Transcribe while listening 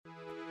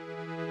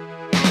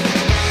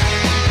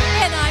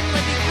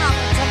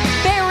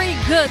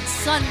good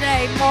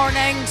Sunday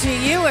morning to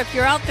you. If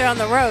you're out there on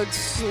the road,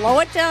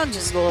 slow it down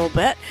just a little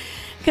bit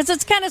because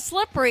it's kind of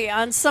slippery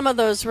on some of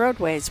those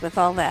roadways with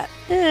all that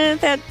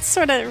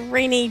sort of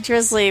rainy,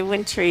 drizzly,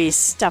 wintry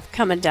stuff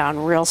coming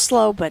down real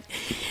slow. But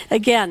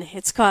again,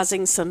 it's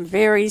causing some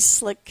very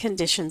slick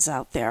conditions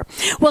out there.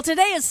 Well,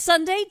 today is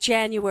Sunday,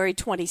 January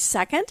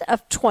 22nd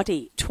of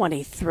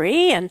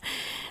 2023. And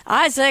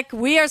Isaac,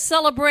 we are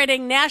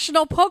celebrating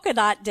National Polka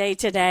Dot Day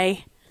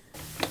today.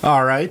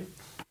 All right.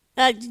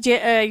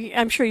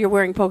 I'm sure you're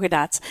wearing polka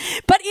dots.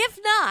 But if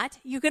not,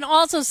 you can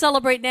also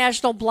celebrate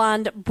National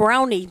Blonde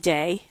Brownie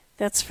Day.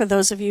 That's for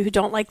those of you who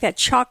don't like that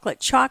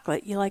chocolate.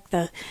 You like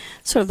the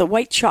sort of the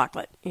white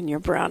chocolate in your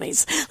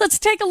brownies. Let's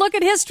take a look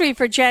at history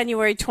for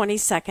January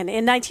 22nd.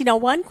 In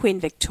 1901, Queen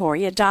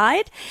Victoria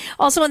died.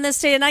 Also on this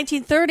day in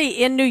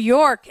 1930, in New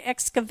York,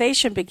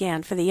 excavation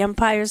began for the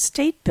Empire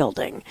State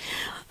Building.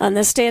 On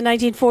this day in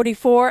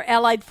 1944,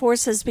 Allied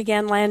forces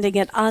began landing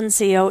at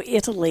Anzio,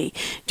 Italy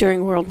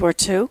during World War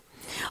II.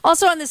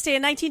 Also on this day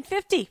in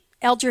 1950,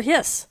 Alger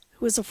Hiss,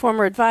 who was a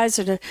former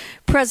advisor to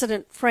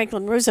President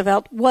Franklin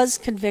Roosevelt, was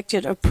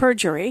convicted of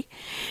perjury.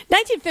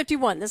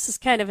 1951, this is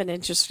kind of an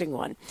interesting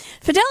one.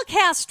 Fidel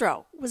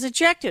Castro was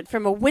ejected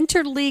from a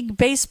Winter League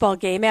baseball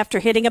game after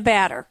hitting a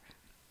batter.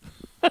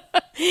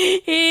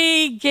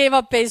 He gave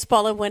up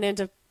baseball and went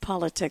into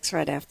politics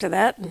right after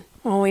that.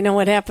 Well, we know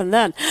what happened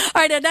then.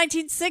 All right, in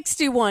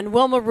 1961,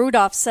 Wilma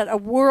Rudolph set a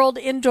world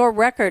indoor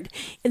record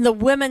in the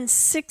women's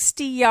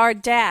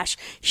 60-yard dash.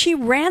 She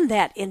ran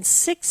that in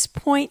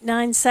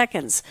 6.9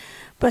 seconds.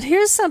 But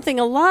here's something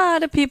a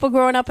lot of people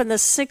growing up in the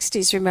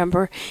 60s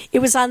remember. It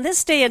was on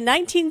this day in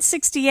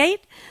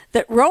 1968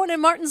 that Rowan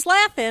and Martin's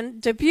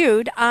Laugh-In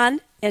debuted on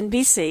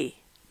NBC.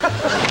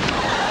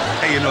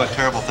 Hey, you know, a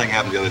terrible thing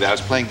happened the other day. I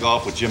was playing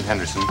golf with Jim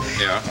Henderson.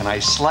 Yeah. And I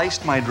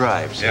sliced my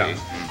drive, see? Yeah.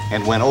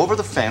 And went over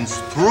the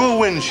fence, through a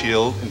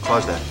windshield, and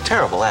caused a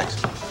terrible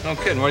accident. No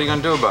kidding. What are you going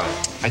to do about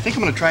it? I think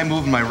I'm going to try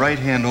moving my right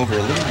hand over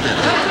a little bit.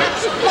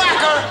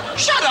 Whacker!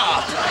 Shut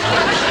up!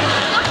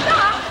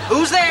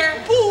 Who's there?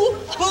 Who?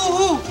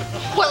 Who?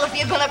 Well, if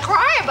you're gonna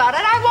cry about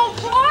it, I won't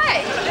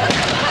play.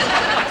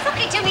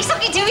 Sucky Jimmy,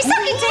 sucky Jimmy,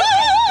 sucky Jimmy.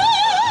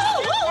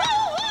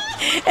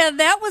 And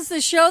that was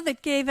the show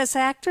that gave us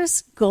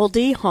actress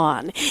Goldie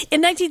Hawn.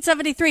 In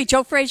 1973,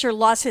 Joe Frazier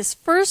lost his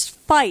first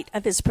fight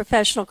of his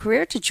professional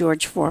career to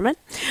George Foreman.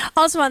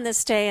 Also on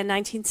this day in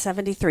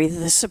 1973,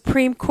 the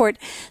Supreme Court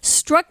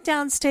struck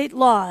down state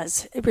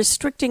laws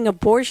restricting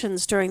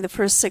abortions during the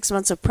first 6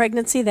 months of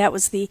pregnancy. That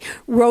was the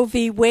Roe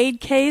v.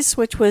 Wade case,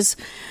 which was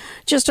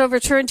just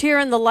overturned here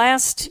in the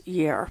last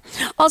year.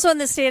 Also on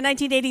this day in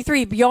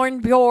 1983, Bjorn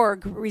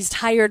Borg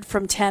retired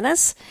from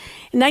tennis.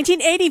 In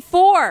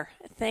 1984,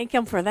 thank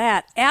him for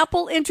that,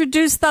 Apple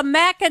introduced the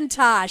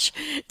Macintosh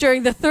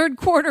during the third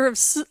quarter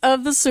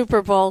of the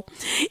Super Bowl.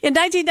 In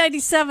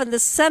 1997, the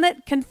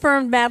Senate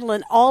confirmed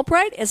Madeleine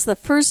Albright as the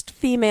first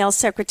female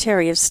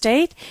Secretary of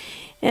State.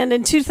 And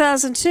in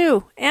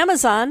 2002,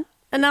 Amazon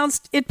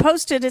announced it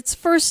posted its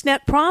first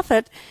net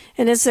profit.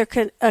 And is there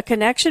a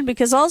connection?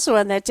 Because also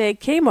on that day,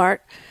 Kmart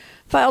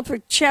filed for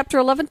Chapter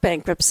 11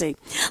 bankruptcy.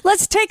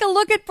 Let's take a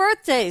look at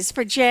birthdays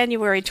for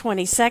January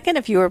 22nd.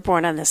 If you were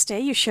born on this day,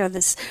 you share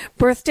this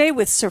birthday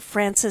with Sir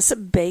Francis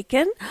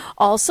Bacon.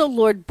 Also,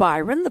 Lord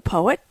Byron, the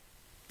poet.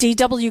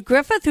 D.W.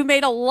 Griffith, who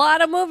made a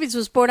lot of movies,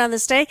 was born on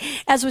this day,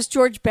 as was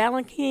George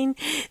Balanchine,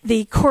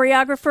 the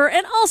choreographer,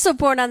 and also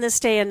born on this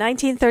day in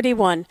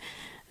 1931,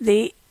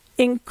 the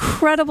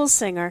incredible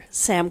singer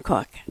Sam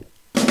Cooke.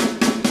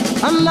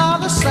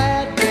 Another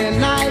Saturday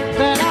night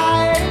that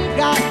I ain't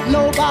got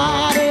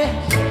nobody.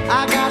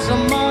 I got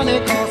some money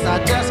 'cause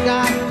I just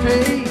got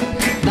paid.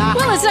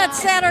 Well, it's not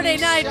Saturday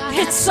night,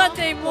 it's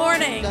Sunday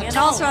morning. And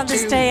also on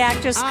this day,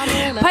 actress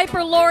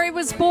Piper Laurie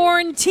was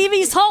born.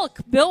 TV's Hulk,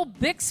 Bill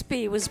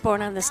Bixby, was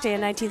born on this day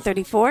in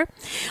 1934.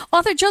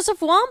 Author Joseph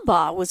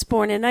Wambaugh was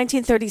born in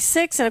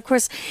 1936. And, of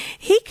course,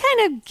 he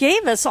kind of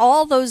gave us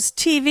all those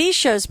TV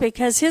shows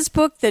because his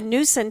book, The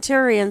New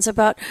Centurions,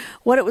 about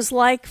what it was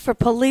like for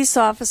police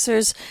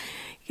officers,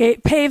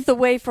 it paved the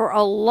way for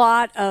a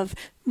lot of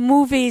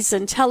movies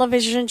and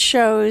television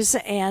shows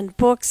and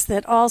books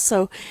that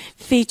also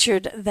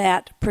featured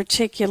that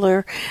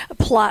particular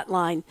plot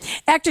line.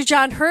 Actor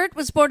John Hurt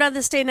was born on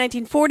this day in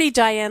 1940.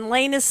 Diane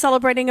Lane is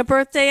celebrating a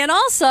birthday. And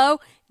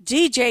also,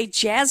 DJ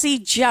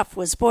Jazzy Jeff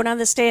was born on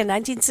this day in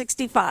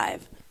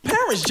 1965.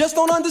 Parents just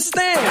don't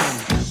understand.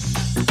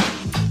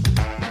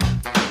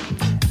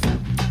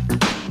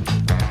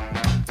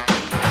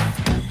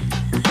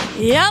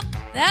 Yep,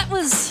 that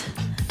was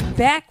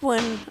back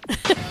when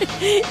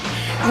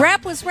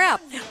rap was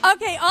rap.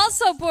 Okay,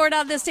 also born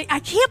on this day, I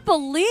can't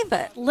believe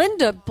it,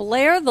 Linda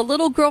Blair, the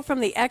little girl from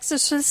The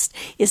Exorcist,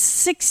 is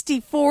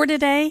 64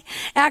 today.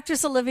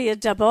 Actress Olivia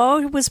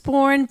Debeau was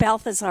born.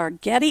 Balthazar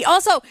Getty.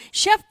 Also,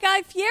 Chef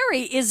Guy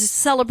Fieri is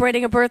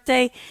celebrating a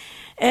birthday,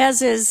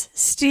 as is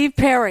Steve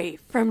Perry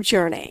from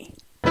Journey.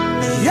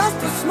 Just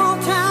a small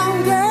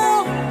town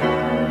girl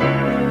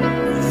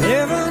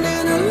living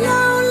in a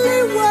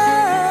lonely world.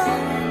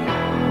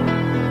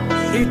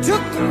 She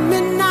took the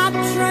midnight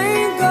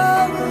train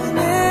going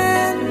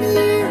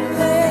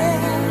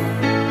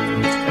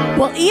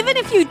Well, even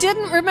if you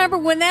didn't remember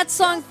when that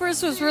song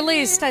first was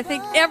released, I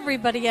think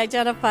everybody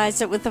identifies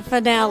it with the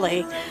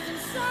finale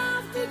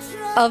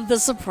of The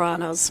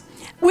Sopranos.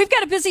 We've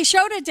got a busy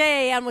show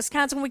today on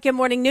Wisconsin Weekend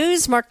Morning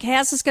News. Mark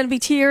Cass is going to be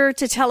here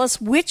to tell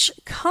us which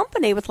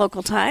company with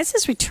local ties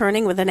is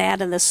returning with an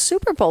ad in the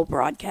Super Bowl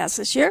broadcast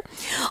this year.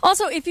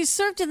 Also, if you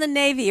served in the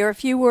Navy or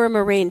if you were a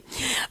Marine,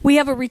 we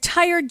have a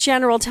retired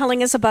general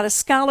telling us about a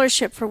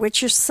scholarship for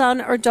which your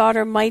son or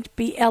daughter might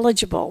be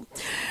eligible.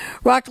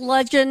 Rock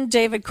legend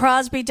David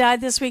Crosby died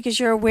this week, as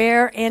you're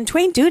aware, and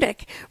Dwayne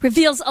Dudek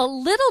reveals a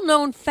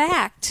little-known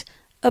fact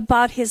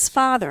about his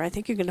father. I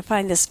think you're going to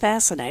find this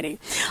fascinating.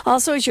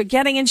 Also, as you're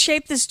getting in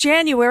shape this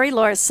January,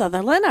 Laura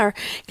Sutherland, our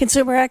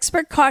consumer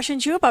expert,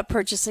 cautions you about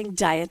purchasing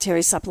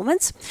dietary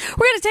supplements.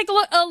 We're going to take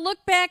a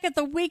look back at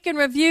the week in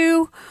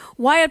review.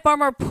 Wyatt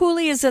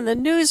Barmore-Pooley is in the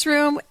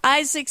newsroom.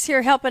 Isaac's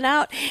here helping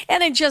out.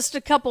 And in just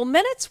a couple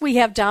minutes, we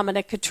have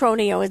Dominic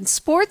Cotroneo in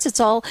sports. It's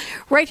all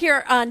right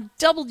here on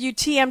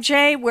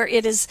WTMJ, where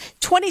it is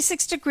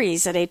 26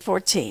 degrees at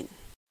 8:14.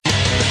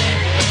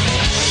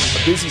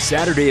 Busy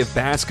Saturday of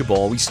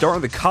basketball. We start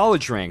in the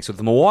college ranks with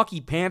the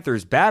Milwaukee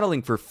Panthers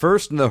battling for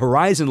first in the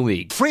Horizon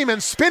League. Freeman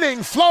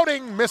spinning,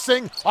 floating,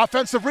 missing.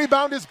 Offensive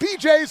rebound is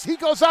BJ's. He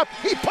goes up.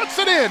 He puts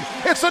it in.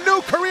 It's a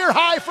new career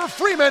high for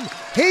Freeman.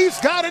 He's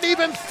got an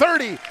even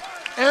 30.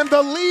 And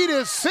the lead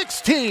is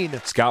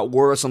 16. Scott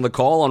Warris on the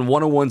call on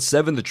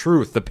 101.7 The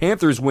Truth. The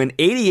Panthers win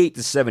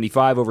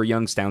 88-75 over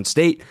Youngstown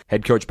State.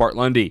 Head coach Bart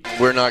Lundy.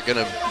 We're not going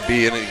to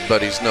be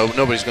anybody's.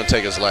 Nobody's going to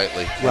take us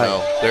lightly. You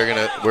know, they're going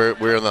to.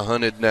 We're in the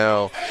hunted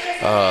now.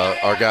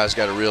 Our guys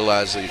got to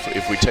realize that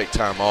if we take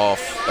time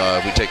off,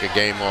 if we take a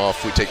game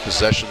off, we take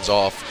possessions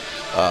off.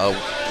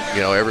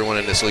 Everyone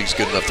in this league's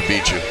good enough to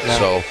beat you. Yeah.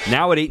 So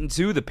now at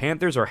 8-2, the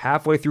Panthers are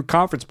halfway through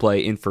conference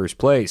play in first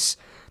place.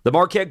 The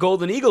Marquette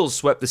Golden Eagles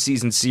swept the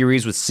season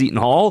series with Seton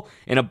Hall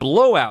in a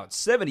blowout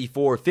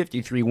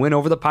 74-53 win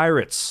over the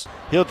Pirates.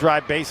 He'll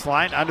drive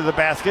baseline under the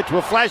basket to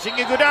a flashing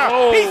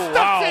Iguodala. He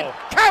stuffs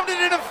it,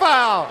 counted in a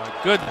foul. My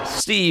goodness.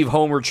 Steve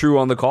Homer True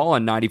on the call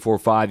on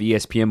 94.5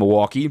 ESPN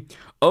Milwaukee.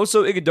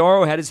 Oso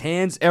Ighodaro had his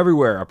hands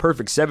everywhere. A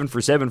perfect 7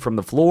 for 7 from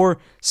the floor,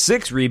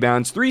 6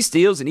 rebounds, 3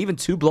 steals, and even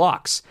 2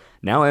 blocks.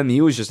 Now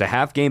MU is just a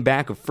half game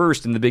back of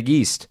first in the Big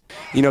East.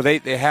 You know, they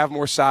have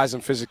more size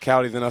and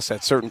physicality than us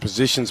at certain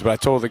positions, but I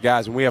told the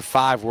guys when we have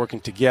 5 working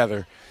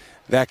together,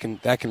 that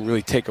can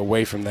really take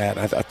away from that.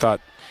 I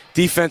thought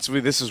defensively,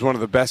 this is one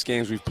of the best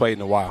games we've played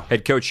in a while.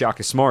 Head coach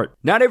Shaka Smart.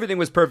 Not everything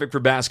was perfect for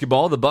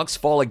basketball. The Bucks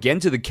fall again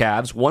to the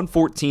Cavs,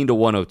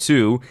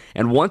 114-102,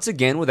 and once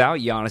again without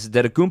Giannis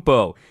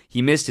Antetokounmpo.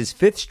 He missed his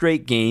 5th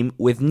straight game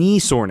with knee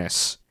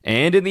soreness.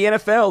 And in the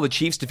NFL, the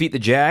Chiefs defeat the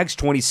Jags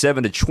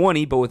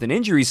 27-20, but with an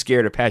injury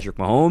scare to Patrick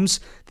Mahomes.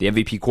 The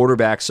MVP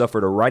quarterback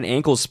suffered a right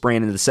ankle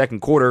sprain in the second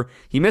quarter.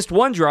 He missed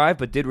one drive,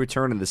 but did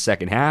return in the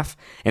second half.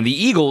 And the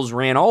Eagles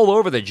ran all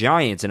over the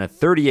Giants in a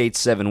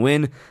 38-7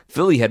 win.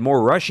 Philly had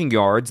more rushing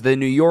yards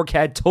than New York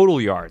had total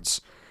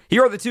yards.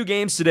 Here are the 2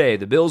 games today.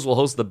 The Bills will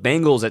host the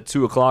Bengals at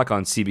 2 o'clock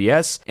on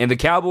CBS, and the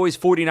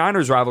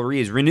Cowboys-49ers rivalry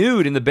is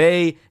renewed in the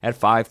Bay at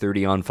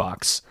 5:30 on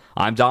Fox.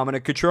 I'm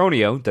Dominic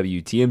Cotroneo,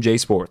 WTMJ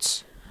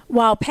Sports.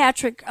 Wow,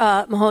 Patrick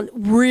Mahomes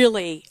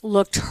really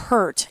looked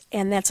hurt,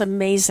 and that's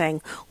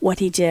amazing what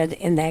he did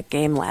in that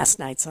game last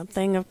night.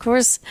 Something, of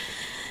course,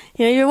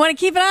 you want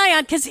to keep an eye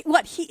on, because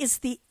he is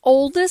the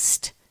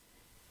oldest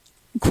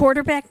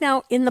quarterback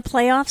now in the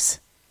playoffs.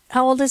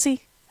 How old is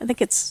he? I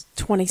think it's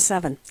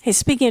 27. Hey,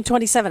 speaking of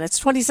 27, it's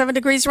 27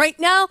 degrees right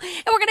now,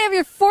 and we're going to have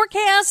your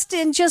forecast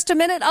in just a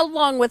minute,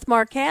 along with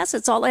Mark Cass.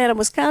 It's all ahead on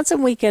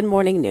Wisconsin Weekend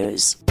Morning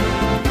News.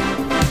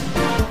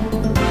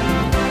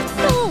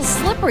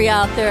 Slippery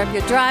out there if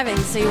you're driving,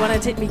 so you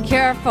want to be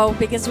careful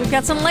because we've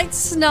got some light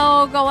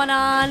snow going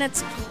on.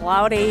 It's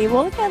cloudy.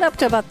 We'll get up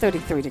to about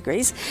 33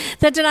 degrees.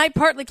 Then tonight,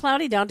 partly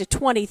cloudy down to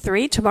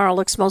 23. Tomorrow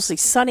looks mostly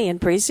sunny and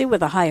breezy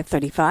with a high of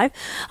 35.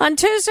 On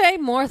Tuesday,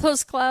 more of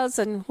those clouds,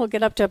 and we'll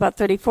get up to about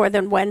 34.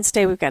 Then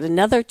Wednesday, we've got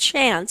another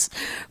chance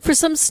for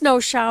some snow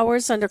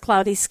showers under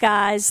cloudy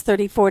skies,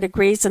 34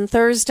 degrees. And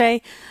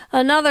Thursday,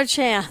 another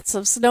chance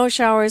of snow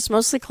showers,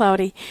 mostly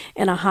cloudy,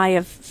 and a high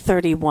of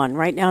 31.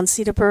 Right now in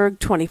Cedarburg,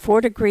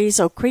 24 degrees.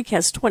 Oak Creek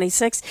has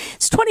 26.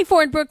 It's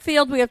 24 in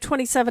Brookfield. We have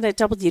 27 at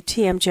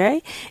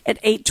WTMJ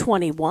at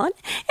 8:21.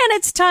 And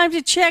it's time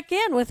to check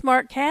in with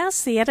Mark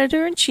Cass, the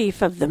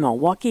editor-in-chief of the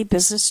Milwaukee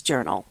Business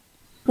Journal.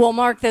 Well,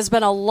 Mark, there's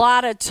been a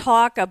lot of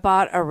talk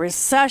about a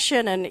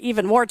recession and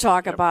even more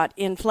talk about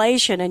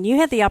inflation, and you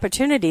had the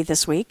opportunity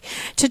this week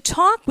to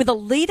talk with a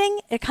leading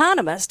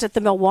economist at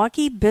the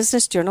Milwaukee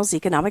Business Journal's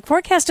Economic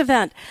Forecast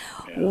event.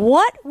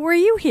 What were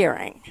you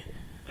hearing?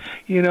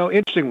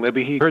 Interesting,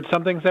 Libby. He heard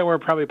some things that were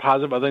probably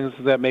positive, other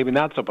things that maybe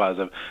not so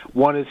positive.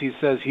 One is he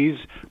says he's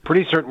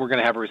pretty certain we're going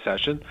to have a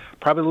recession,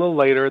 probably a little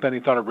later than he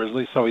thought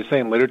originally, so he's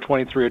saying later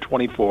 23 or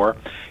 24.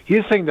 He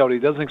is saying, though, he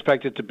doesn't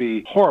expect it to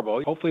be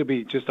horrible. Hopefully it'll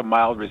be just a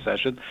mild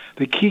recession.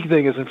 The key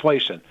thing is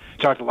inflation.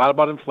 He talked a lot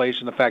about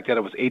inflation, the fact that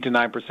it was 8 to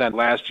 9%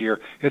 last year.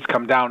 It's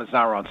come down. It's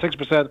now around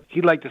 6%.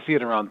 He'd like to see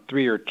it around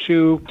 3 or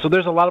 2. So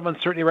there's a lot of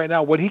uncertainty right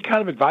now. What he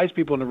kind of advised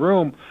people in the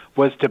room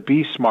was to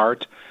be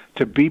smart,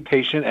 to be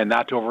patient, and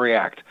not to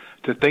overreact,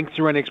 to think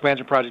through any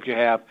expansion project you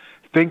have,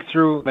 think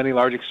through any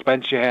large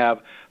expense you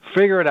have,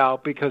 figure it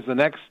out, because the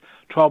next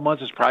 12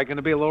 months is probably going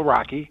to be a little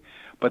rocky.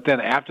 But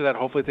then after that,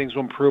 hopefully things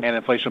will improve and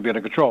inflation will be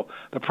under control.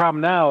 The problem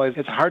now is,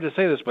 it's hard to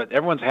say this, but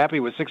everyone's happy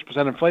with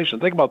 6%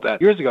 inflation. Think about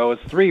that. Years ago,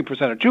 it was 3%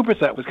 or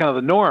 2% was kind of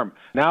the norm.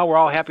 Now we're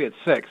all happy at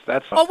 6%.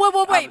 That's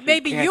wait.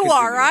 Maybe you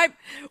are.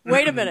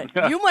 Wait a minute.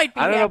 You might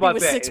be happy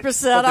with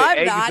 6%.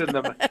 I'm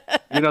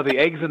not. The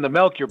eggs and the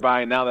milk you're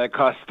buying now that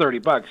cost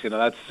 $30.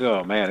 That's,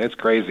 oh man, it's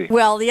crazy.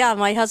 Well, yeah,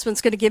 my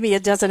husband's going to give me a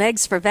dozen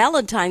eggs for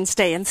Valentine's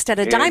Day instead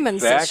of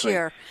diamonds this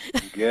year.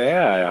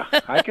 Yeah,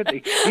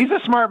 he's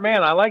a smart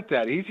man. I like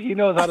that. He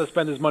knows how to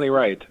spend his money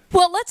right.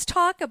 Well, let's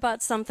talk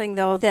about something,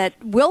 though, that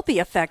will be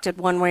affected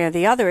one way or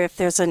the other if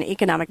there's an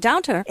economic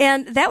downturn,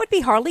 and that would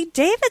be Harley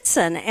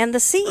Davidson. And the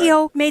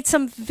CEO made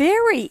some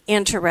very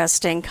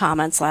interesting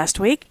comments last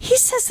week. He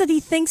says that he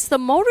thinks the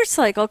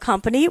motorcycle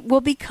company will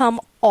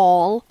become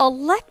all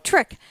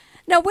electric.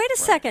 Now, wait a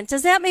second.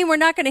 Does that mean we're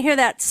not going to hear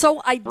that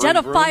so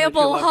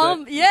identifiable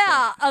hum?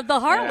 Yeah, of the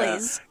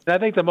Harleys. Yeah. I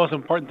think the most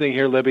important thing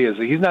here, Libby, is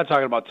that he's not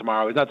talking about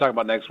tomorrow. He's not talking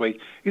about next week.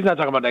 He's not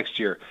talking about next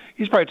year.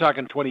 He's probably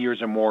talking 20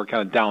 years or more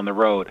kind of down the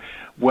road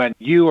when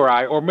you or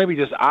I, or maybe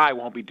just I,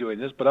 won't be doing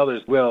this, but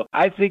others will.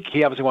 I think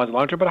he obviously wants a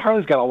long term, but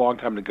Harley's got a long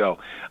time to go.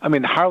 I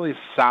mean, Harley's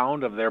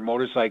sound of their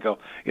motorcycle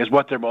is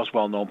what they're most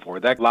well known for.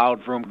 That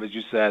loud vroom, as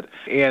you said.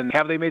 And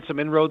have they made some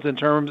inroads in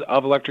terms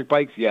of electric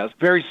bikes? Yes.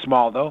 Very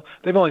small, though.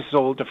 They've only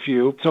sold a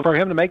few. So for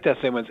him to make that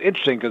statement is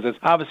interesting because it's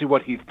obviously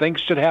what he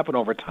thinks should happen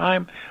over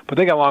time, but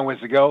they got a long ways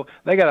to go.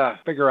 They got to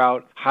figure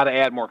out how to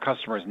add more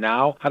customers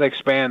now, how to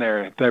expand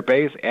their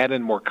base, add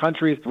in more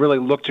countries, really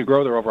look to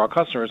grow their overall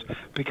customers,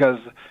 because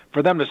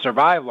for them to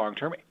survive long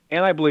term,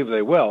 and I believe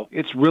they will,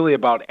 it's really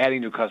about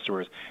adding new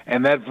customers.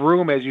 And that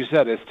vroom, as you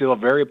said, is still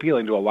very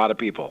appealing to a lot of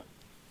people.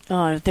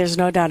 Oh, there's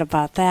no doubt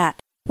about that.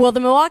 Well,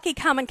 the Milwaukee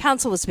Common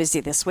Council was busy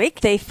this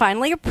week. They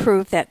finally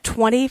approved that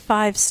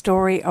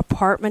 25-story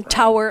apartment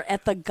tower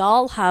at the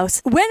Gall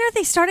House. When are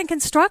they starting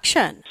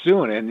construction?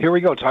 Soon, and here we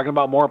go, talking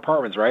about more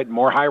apartments, right?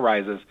 More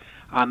high-rises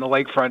on the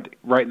lakefront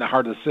right in the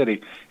heart of the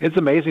city. It's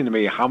amazing to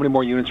me how many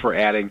more units we're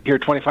adding. Here,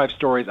 25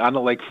 stories on the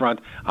lakefront,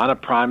 on a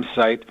prime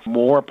site,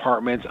 more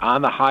apartments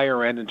on the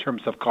higher end in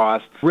terms of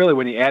cost. Really,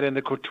 when you add in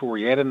the Couture,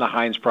 you add in the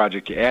Heinz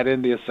Project, you add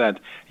in the Ascent,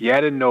 you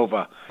add in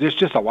Nova, there's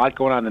just a lot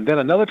going on. And then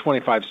another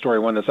 25-story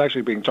one that's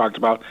actually being talked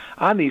about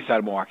on the east side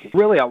of Milwaukee.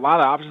 Really a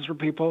lot of options for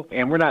people,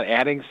 and we're not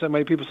adding so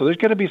many people. So there's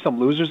going to be some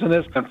losers in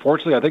this.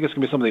 Unfortunately, I think it's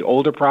going to be some of the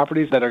older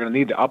properties that are going to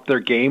need to up their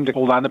game to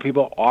hold on to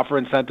people, offer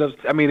incentives.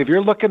 I mean, if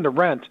you're looking to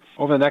rent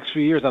over the next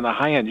few years on the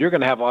high end, you're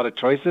going to have a lot of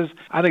choices.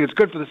 I think it's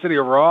good for the city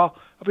overall.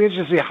 It'll be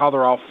interesting to see how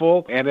they're all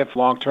full and if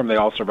long-term they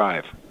all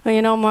survive.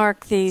 Well,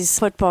 Mark, these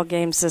football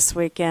games this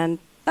weekend,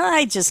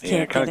 I just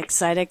can't get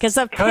excited because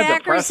the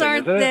Packers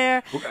aren't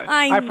there.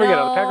 I forget.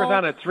 Are the Packers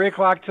on at 3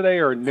 o'clock today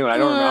or noon? I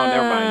don't know.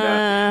 Never mind.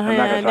 I'm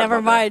not going to talk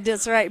never mind.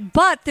 That's right.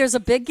 But there's a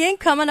big game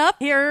coming up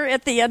here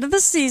at the end of the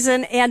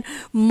season, and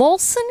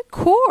Molson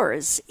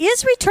Coors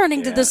is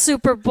returning to the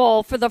Super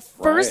Bowl for the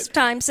first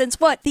time since,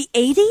 what, the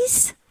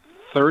 80s?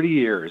 30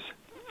 years.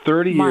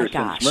 30 My years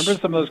gosh. since.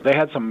 Remember some of those? They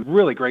had some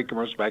really great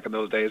commercials back in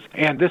those days.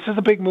 And this is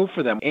a big move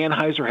for them.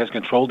 Anheuser has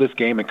controlled this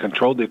game and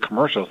controlled the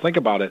commercials. Think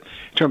about it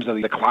in terms of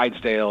the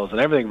Clydesdales and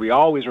everything. We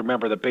always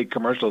remember the big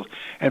commercials.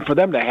 And for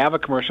them to have a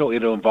commercial,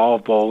 it'll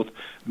involve both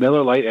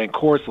Miller Lite and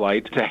Coors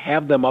Light. To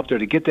have them up there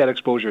to get that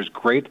exposure is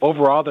great.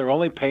 Overall, they're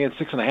only paying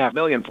 $6.5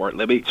 million for it,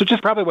 Libby. So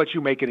just probably what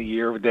you make in a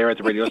year there at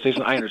the radio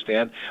station. I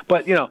understand.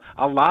 But,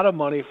 a lot of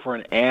money for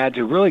an ad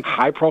to really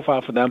high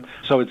profile for them.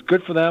 So it's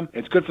good for them.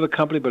 It's good for the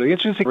company. But an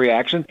interesting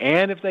reaction.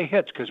 And if they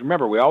hit, because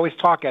remember, we always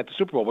talk at the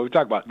Super Bowl, what we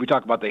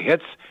talk about the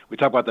hits, we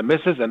talk about the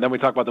misses, and then we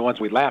talk about the ones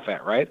we laugh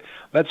at, right?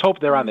 Let's hope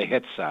they're on the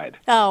hit side.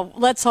 Oh,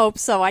 let's hope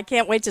so. I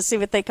can't wait to see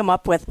what they come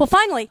up with. Well,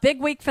 finally, big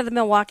week for the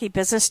Milwaukee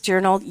Business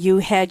Journal. You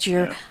had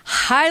your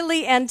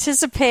highly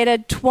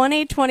anticipated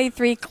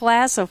 2023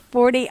 class of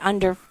 40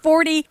 under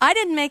 40. I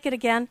didn't make it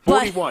again.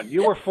 41.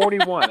 You were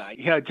 41.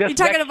 Just you're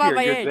talking about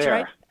my age, there.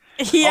 Right?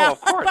 Yeah, of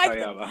course I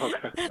am.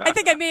 I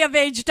think I may have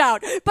aged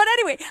out. But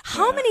anyway,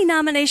 how many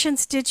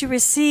nominations did you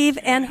receive,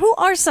 and who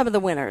are some of the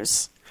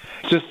winners?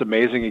 It's just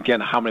amazing, again,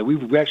 how many.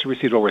 We actually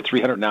received over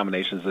 300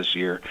 nominations this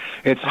year.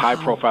 It's high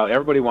profile.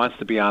 Everybody wants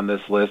to be on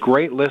this list.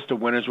 Great list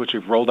of winners, which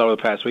we've rolled out over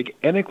the past week,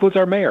 and includes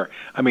our mayor.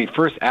 I mean,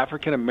 first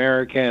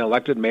African-American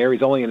elected mayor.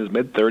 He's only in his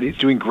mid-30s,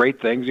 doing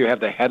great things. You have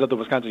the head of the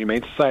Wisconsin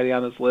Humane Society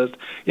on this list.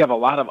 You have a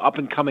lot of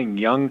up-and-coming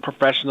young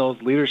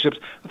professionals, leaderships.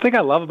 The thing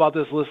I love about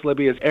this list,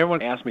 Libby, is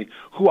everyone asks me,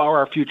 who are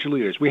our future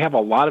leaders? We have a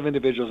lot of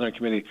individuals in our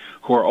community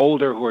who are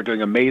older, who are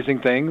doing amazing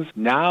things.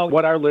 Now,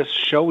 what our list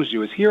shows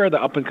you is here are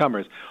the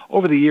up-and-comers.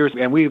 Over the years,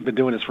 and we've been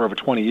doing this for over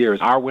 20 years,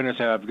 our winners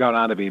have gone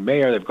on to be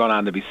mayor, they've gone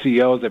on to be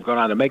CEOs, they've gone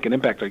on to make an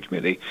impact on the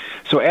community.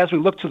 So as we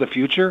look to the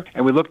future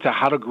and we look to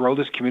how to grow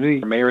this community,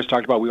 the mayor has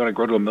talked about we want to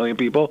grow to 1 million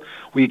people,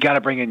 we got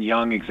to bring in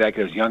young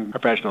executives, young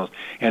professionals.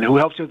 And who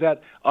helps you with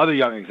that? Other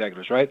young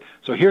executives, right?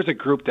 So here's a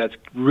group that's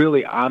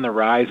really on the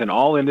rise in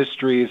all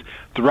industries,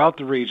 throughout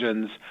the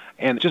regions,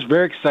 and just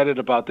very excited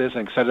about this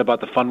and excited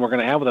about the fun we're going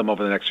to have with them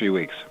over the next few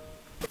weeks.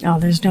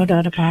 Oh, there's no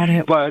doubt about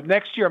it. But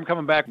next year I'm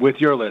coming back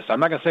with your list. I'm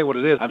not going to say what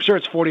it is. I'm sure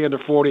it's 40 under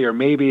 40 or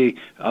maybe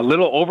a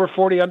little over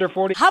 40 under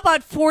 40. How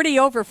about 40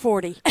 over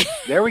 40?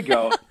 There we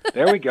go.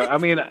 There we go. I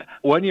mean,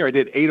 one year I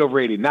did 8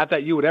 over 80. Not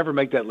that you would ever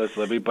make that list,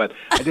 Libby, but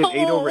I did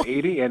 8 over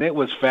 80, and it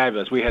was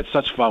fabulous. We had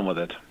such fun with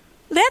it.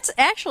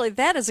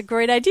 That is a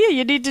great idea.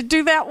 You need to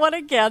do that one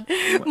again.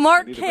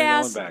 Mark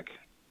Cass,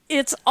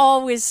 it's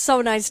always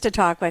so nice to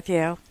talk with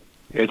you.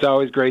 It's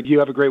always great. You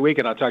have a great week,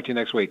 and I'll talk to you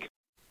next week.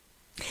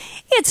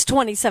 It's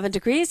 27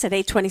 degrees at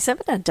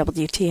 8:27 on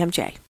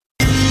WTMJ.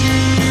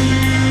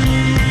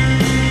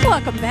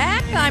 Welcome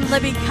back. I'm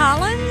Libby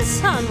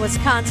Collins on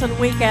Wisconsin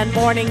Weekend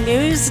Morning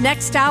News.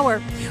 Next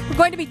hour, we're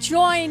going to be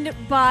joined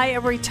by a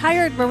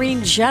retired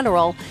Marine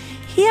general.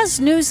 He has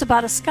news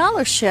about a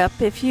scholarship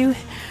if you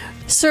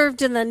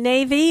served in the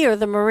Navy or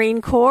the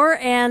Marine Corps,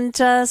 and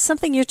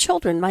something your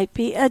children might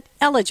be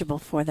eligible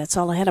for. That's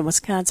all ahead on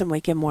Wisconsin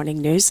Weekend Morning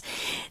News.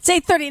 It's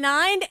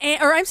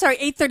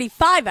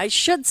 8:35, I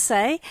should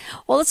say.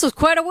 Well, this was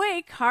quite a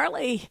week.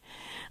 Harley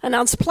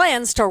announced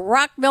plans to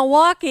rock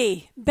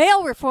Milwaukee.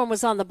 Bail reform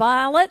was on the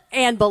ballot,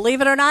 and believe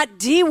it or not,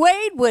 D.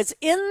 Wade was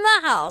in the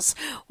house.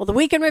 Well, the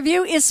Weekend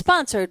Review is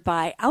sponsored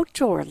by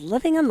Outdoor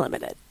Living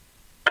Unlimited.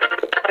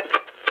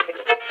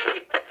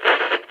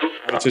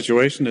 What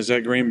situation? Is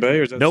that Green Bay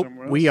or is that nope,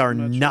 somewhere else? We are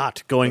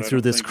not going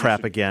through this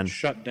crap again.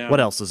 What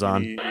else is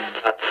on?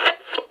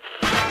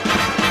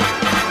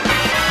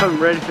 I've been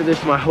ready for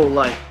this my whole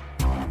life.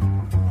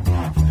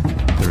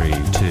 3, 2,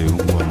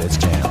 1, let's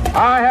jam.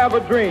 I have a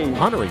dream.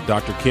 Honoring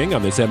Dr. King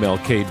on this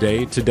MLK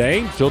Day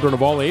today, children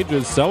of all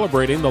ages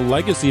celebrating the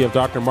legacy of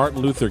Dr.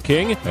 Martin Luther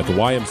King at the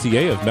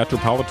YMCA of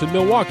Metropolitan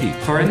Milwaukee.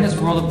 For in this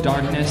world of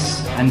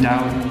darkness and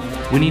doubt,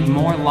 we need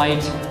more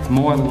light,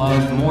 more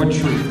love, more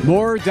truth.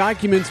 More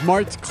documents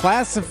marked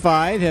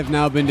classified have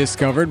now been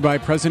discovered by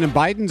President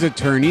Biden's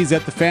attorneys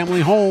at the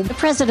family home. The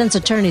president's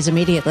attorneys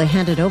immediately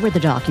handed over the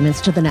documents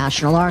to the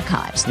National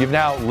Archives. You've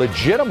now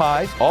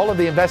legitimized all of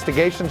the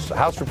investigations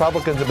House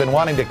Republicans have been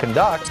wanting to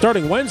conduct.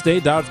 Starting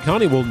Wednesday, Dodge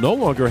County will no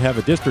longer have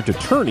a district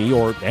attorney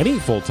or any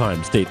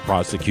full-time state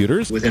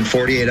prosecutors. Within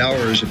 48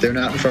 hours, if they're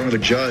not in front of a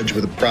judge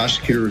with a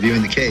prosecutor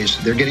reviewing the case,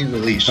 they're getting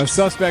released. A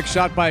suspect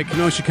shot by a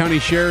Kenosha County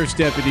Sheriff's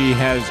deputy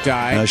has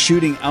died. A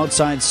shooting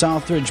outside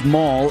Southridge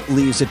Mall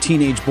leaves a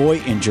teenage boy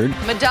injured.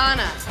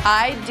 Madonna,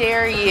 I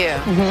dare you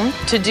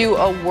to do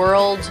a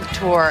world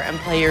tour and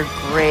play your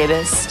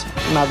greatest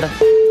mother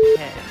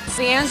hit.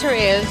 The answer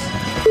is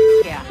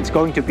yeah. It's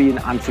going to be an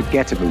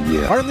unforgettable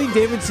year.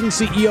 Harley-Davidson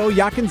CEO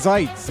Jochen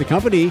Zeitz. The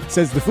company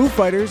says the Foo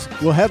Fighters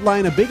will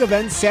headline a big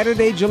event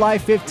Saturday, July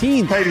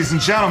 15th. Ladies and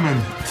gentlemen,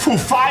 Foo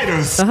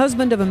Fighters! The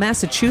husband of a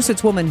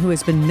Massachusetts woman who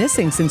has been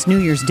missing since New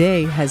Year's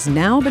Day has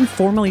now been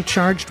formally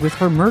charged with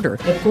her murder.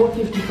 At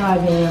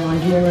 4:55 a.m. on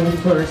January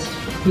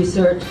 1st, he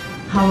searched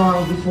how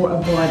long before a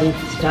body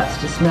starts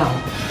to smell.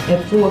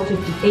 At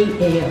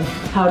 4:58 a.m.,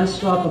 how to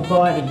stop a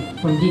body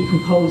from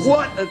decomposing.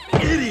 What an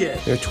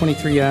idiot! There are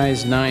 23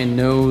 ayes, 9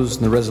 noes,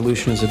 and the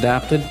resolution is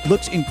adopted.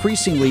 Looks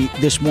increasingly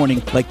this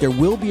morning like there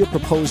will be a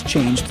proposed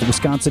change to the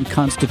Wisconsin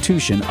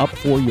Constitution up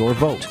for your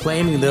vote.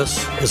 Claiming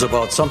this is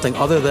about something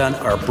other than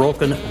our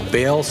broken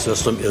bail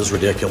system is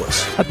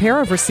ridiculous. A pair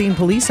of Racine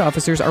police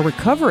officers are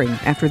recovering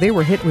after they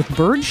were hit with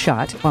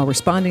birdshot while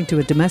responding to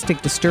a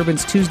domestic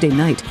disturbance Tuesday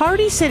night.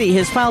 Party City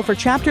has filed for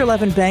Chapter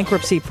 11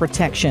 bankruptcy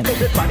protection.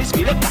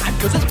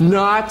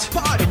 Not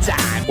party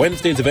time.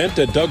 Wednesday's event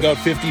at Dugout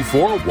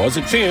 54 was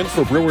a chance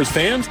for Brewers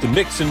fans to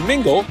mix and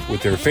mingle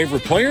with their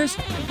favorite players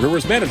and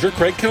Brewers manager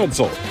Craig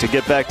Counsell. To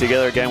get back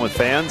together again with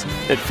fans,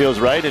 it feels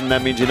right, and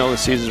that means the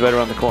season's right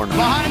around the corner.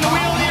 Behind the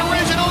wheel, the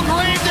original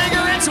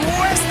Gravedigger, it's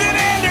Weston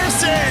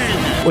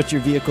Anderson! What's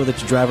your vehicle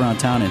that you drive around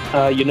town in?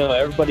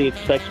 Everybody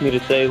expects me to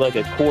say like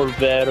a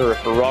Corvette or a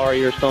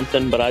Ferrari or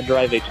something, but I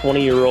drive a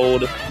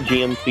 20-year-old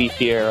GMC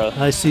Sierra.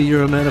 I see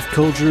you're a man of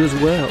culture as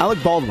well.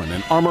 Alec Baldwin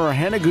and armorer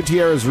Hannah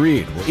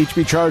Gutierrez-Reed will each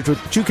be charged with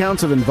 2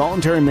 counts of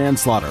involuntary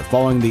manslaughter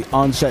following the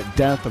on-set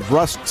death of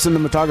Rust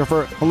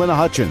cinematographer Helena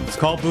Hutchins.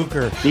 Call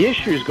Booker. The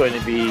issue is going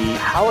to be,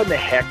 how in the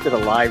heck did a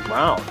live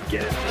round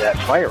get into that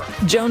firearm?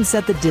 Joan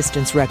set the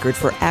distance record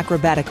for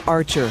acrobatic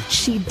archer.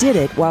 She did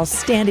it while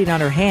standing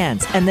on her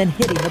hands and then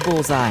hitting the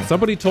bullseye.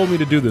 Somebody told me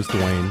to do this,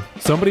 Dwayne.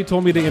 Somebody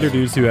told me to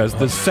introduce you as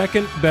the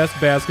second best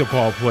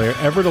basketball player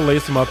ever to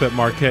lace him up at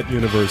Marquette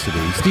University.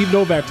 Steve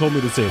Novak told me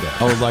to say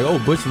that. I was like,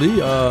 Butch Lee,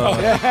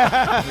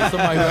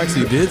 somebody who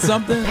actually did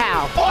something?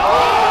 How?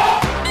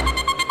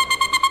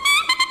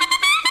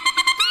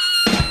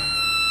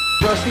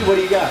 Rusty, what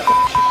do you got?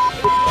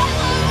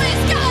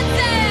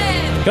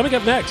 Wisconsin! Coming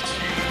up next,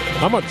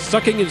 how much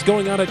sucking is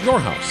going on at your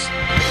house?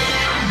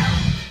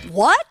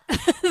 What?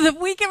 The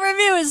Weekend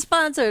Review is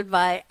sponsored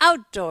by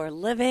Outdoor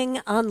Living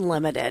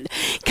Unlimited.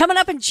 Coming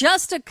up in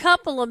just a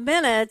couple of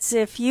minutes,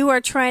 if you are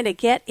trying to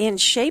get in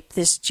shape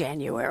this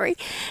January,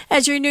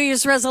 as your New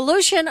Year's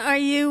resolution, are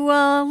you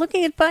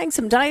looking at buying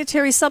some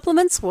dietary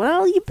supplements?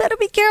 Well, you better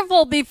be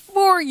careful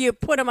before you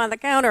put them on the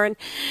counter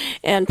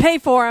and pay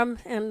for them.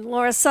 And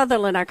Laura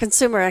Sutherland, our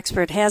consumer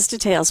expert, has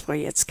details for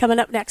you. It's coming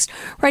up next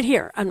right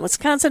here on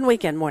Wisconsin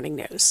Weekend Morning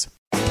News.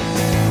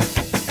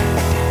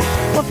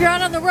 Well, if you're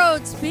out on the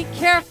roads, be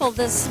careful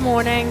this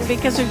morning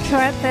because we've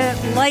got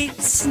that light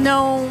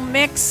snow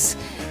mix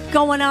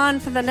going on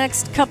for the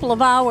next couple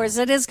of hours.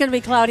 It is going to be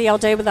cloudy all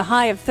day with a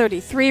high of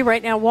 33.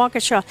 Right now,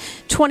 Waukesha,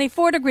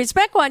 24 degrees.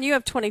 Beckwan, you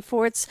have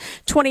 24. It's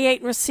 28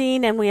 in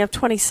Racine, and we have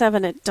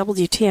 27 at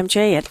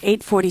WTMJ at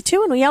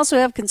 8:42. And we also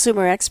have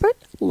consumer expert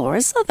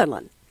Laura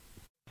Sutherland.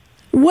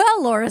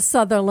 Well, Laura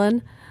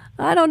Sutherland,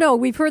 I don't know.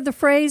 We've heard the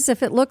phrase,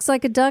 if it looks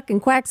like a duck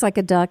and quacks like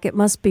a duck, it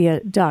must be a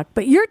duck.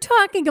 But you're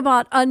talking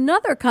about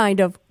another kind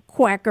of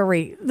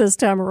quackery this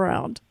time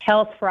around.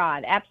 Health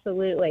fraud,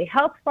 absolutely.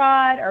 Health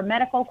fraud, or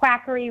medical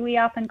quackery, we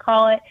often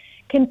call it,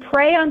 can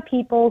prey on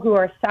people who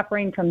are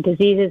suffering from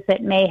diseases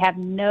that may have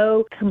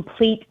no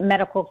complete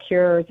medical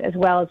cures, as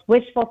well as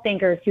wishful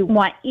thinkers who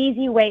want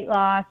easy weight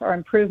loss or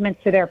improvements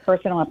to their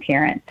personal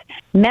appearance.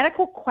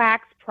 Medical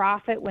quacks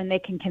profit when they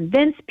can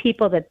convince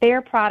people that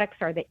their products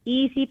are the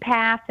easy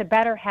path to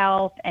better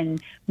health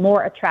and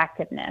more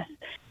attractiveness.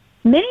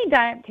 Many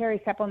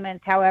dietary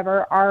supplements,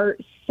 however, are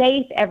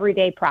safe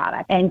everyday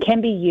products and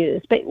can be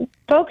used, but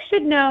folks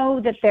should know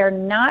that they're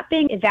not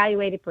being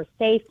evaluated for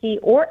safety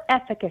or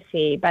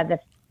efficacy by the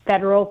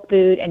Federal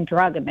Food and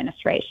Drug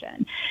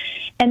Administration.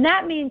 And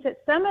that means that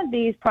some of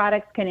these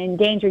products can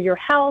endanger your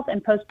health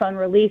and postpone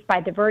relief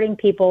by diverting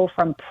people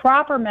from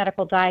proper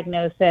medical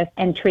diagnosis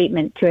and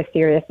treatment to a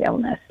serious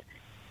illness.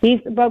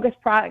 These bogus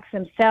products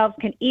themselves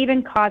can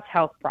even cause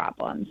health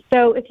problems.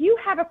 So if you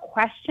have a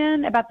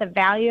question about the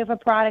value of a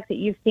product that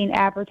you've seen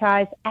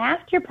advertised,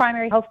 ask your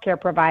primary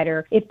healthcare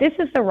provider if this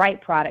is the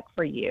right product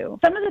for you.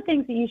 Some of the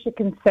things that you should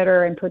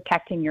consider in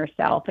protecting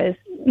yourself is,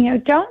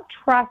 don't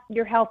trust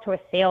your health to a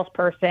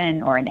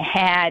salesperson or an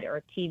ad or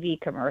a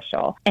TV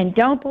commercial. And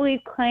don't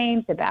believe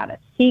claims about a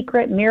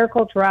secret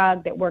miracle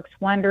drug that works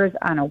wonders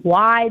on a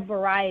wide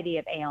variety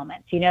of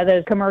ailments.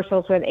 Those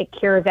commercials where it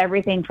cures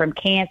everything from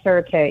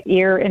cancer to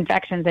ear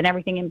infections and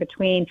everything in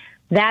between.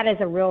 That is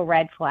a real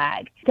red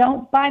flag.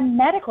 Don't buy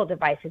medical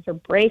devices or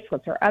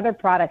bracelets or other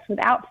products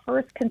without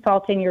first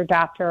consulting your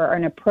doctor or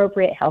an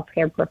appropriate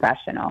healthcare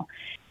professional.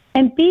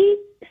 And be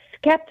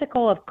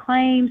skeptical of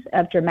claims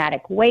of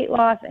dramatic weight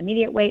loss,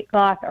 immediate weight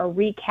loss, or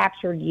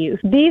recaptured youth.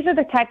 These are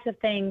the types of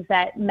things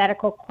that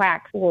medical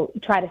quacks will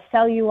try to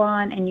sell you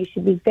on, and you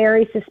should be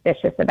very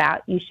suspicious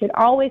about. You should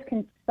always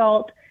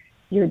consult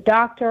your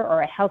doctor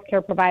or a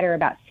healthcare provider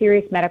about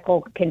serious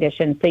medical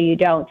conditions so you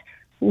don't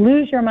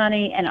lose your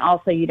money and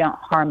also you don't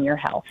harm your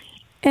health.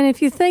 And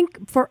if you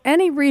think for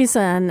any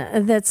reason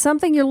that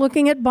something you're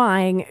looking at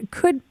buying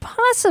could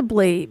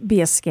possibly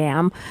be a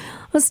scam,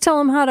 let's tell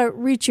them how to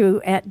reach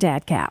you at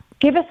DADCAP.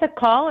 Give us a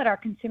call at our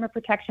Consumer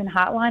Protection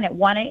Hotline at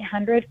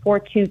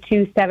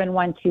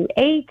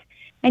 1-800-422-7128.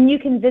 And you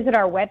can visit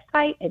our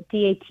website at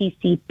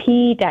datcp.wi.gov,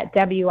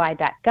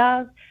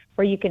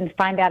 where you can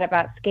find out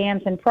about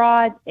scams and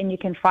frauds, and you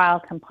can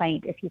file a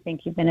complaint if you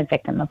think you've been a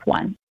victim of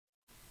one.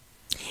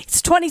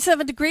 It's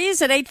 27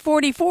 degrees at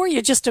 8:44.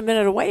 You're just a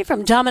minute away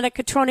from Dominic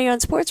Catroni on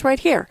sports right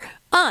here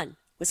on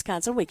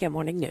Wisconsin Weekend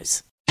Morning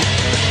News.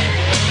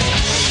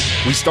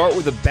 We start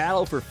with a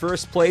battle for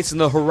first place in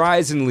the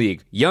Horizon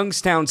League.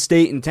 Youngstown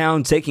State in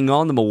town taking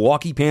on the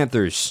Milwaukee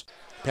Panthers.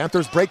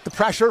 Panthers break the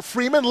pressure.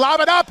 Freeman lob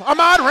it up.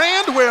 Ahmad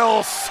Rand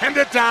will send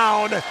it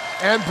down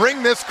and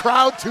bring this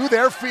crowd to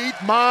their feet.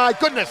 My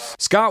goodness.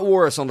 Scott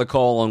Warris on the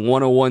call on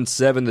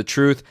 101.7 The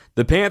Truth.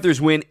 The Panthers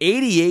win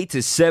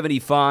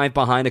 88-75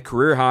 behind a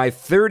career-high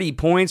 30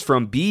 points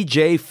from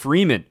B.J.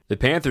 Freeman. The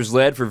Panthers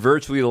led for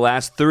virtually the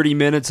last 30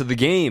 minutes of the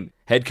game.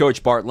 Head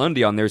coach Bart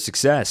Lundy on their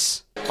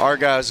success. Our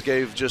guys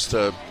gave just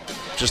a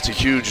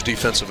huge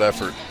defensive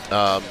effort.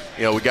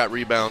 We got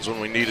rebounds when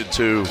we needed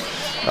to.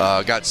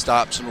 got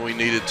stops when we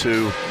needed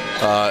to,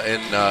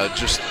 and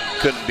just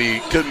couldn't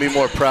be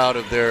more proud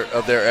of their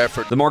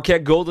effort. The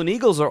Marquette Golden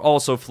Eagles are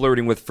also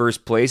flirting with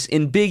first place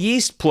in Big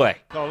East play.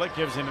 Golick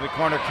gives into the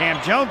corner.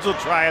 Cam Jones will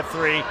try a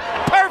three.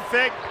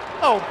 Perfect.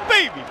 Oh,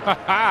 baby.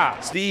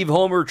 Steve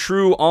Homer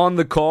True on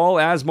the call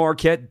as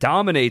Marquette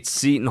dominates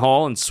Seton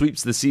Hall and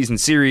sweeps the season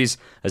series,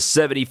 a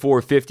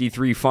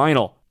 74-53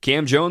 final.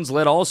 Cam Jones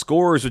led all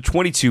scorers with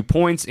 22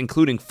 points,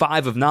 including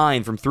 5 of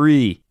 9 from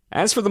 3.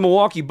 As for the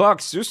Milwaukee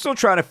Bucks, they're still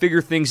trying to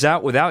figure things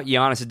out without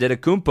Giannis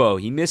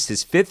Antetokounmpo. He missed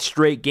his 5th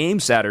straight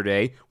game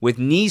Saturday with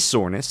knee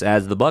soreness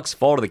as the Bucks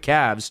fall to the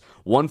Cavs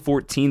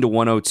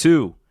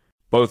 114-102.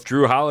 Both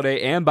Drew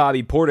Holiday and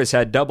Bobby Portis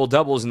had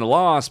double-doubles in the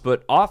loss,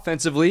 but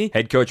offensively,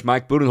 head coach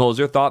Mike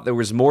Budenholzer thought there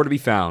was more to be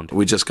found.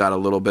 We just got a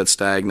little bit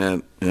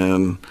stagnant,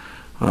 and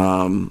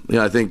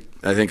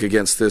I think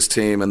against this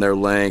team and their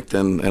length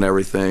and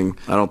everything,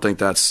 I don't think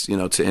that's,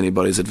 to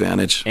anybody's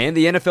advantage. And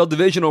the NFL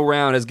divisional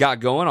round has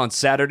got going on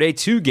Saturday,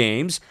 2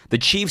 games. The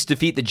Chiefs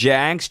defeat the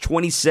Jags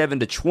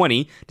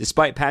 27-20,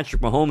 despite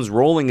Patrick Mahomes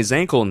rolling his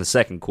ankle in the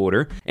second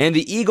quarter. And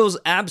the Eagles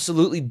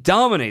absolutely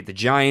dominate the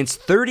Giants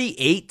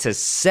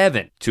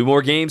 38-7. 2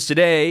 more games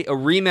today, a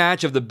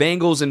rematch of the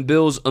Bengals and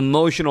Bills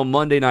emotional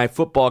Monday Night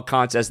Football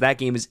contest. That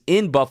game is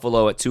in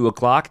Buffalo at 2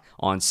 o'clock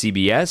on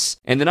CBS.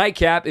 And the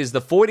nightcap is the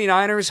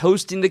 49ers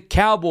hosting the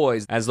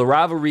Cowboys as the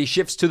rivalry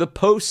shifts to the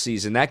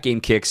postseason. That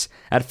game kicks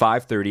at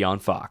 5:30 on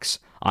Fox.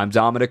 I'm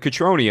Dominic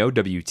Cotroneo,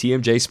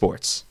 WTMJ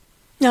Sports.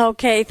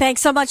 Okay,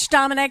 thanks so much,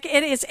 Dominic.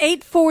 It is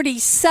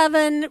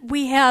 8:47.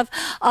 We have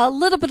a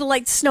little bit of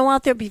light snow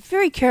out there. Be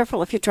very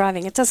careful if you're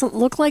driving. It doesn't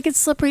look like it's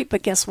slippery,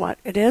 but guess what?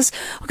 It is.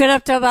 We'll get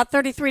up to about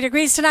 33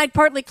 degrees tonight,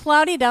 partly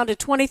cloudy, down to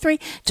 23.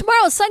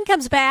 Tomorrow, the sun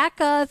comes back,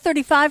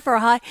 35 for a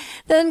high.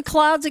 Then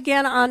clouds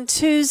again on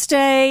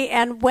Tuesday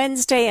and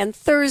Wednesday and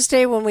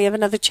Thursday when we have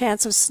another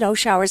chance of snow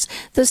showers.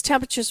 Those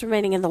temperatures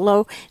remaining in the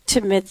low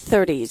to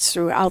mid-30s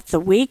throughout the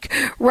week.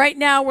 Right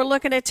now, we're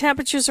looking at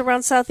temperatures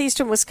around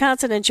southeastern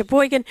Wisconsin and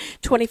Sheboygan.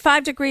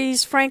 25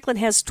 degrees. Franklin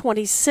has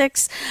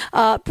 26.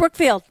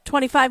 Brookfield,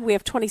 25. We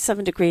have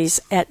 27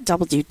 degrees at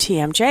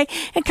WTMJ.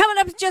 And coming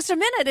up in just a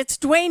minute, it's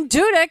Dwayne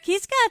Dudek.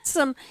 He's got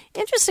some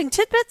interesting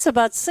tidbits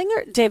about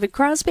singer David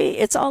Crosby.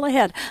 It's all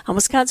ahead on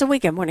Wisconsin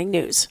Weekend Morning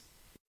News.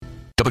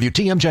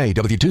 WTMJ,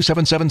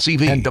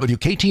 W277CV, and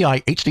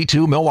WKTI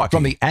HD2 Milwaukee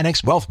from the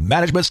Annex Wealth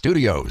Management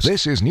Studios.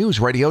 This is News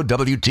Radio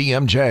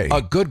WTMJ,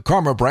 a Good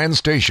Karma brand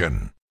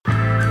station.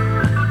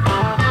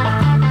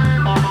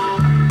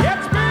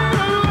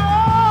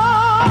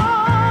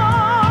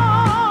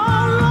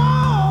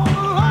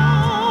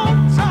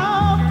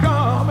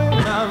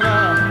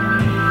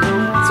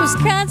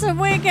 Wisconsin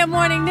Weekend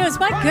Morning News.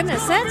 My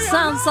goodness, that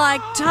sounds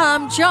like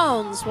Tom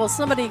Jones. Well,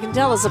 somebody can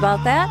tell us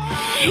about that.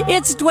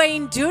 It's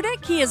Dwayne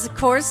Dudek. He is, of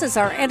course,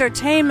 our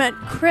entertainment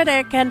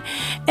critic. And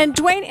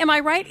Dwayne, am I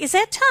right? Is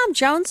that Tom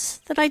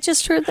Jones that I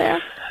just heard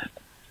there?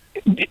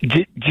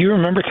 Do you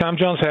remember Tom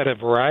Jones had a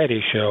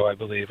variety show, I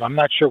believe? I'm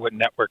not sure what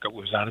network it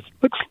was on.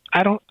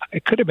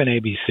 It could have been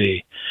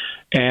ABC.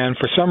 And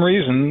for some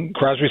reason,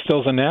 Crosby,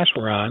 Stills, and Nash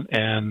were on,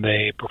 and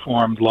they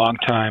performed Long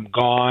Time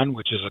Gone,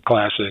 which is a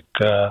classic.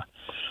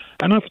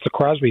 I don't know if it's a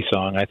Crosby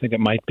song. I think it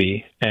might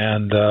be.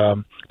 And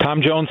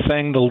Tom Jones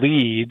sang the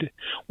lead,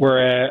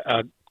 where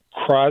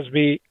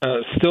Crosby,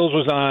 Stills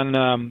was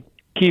on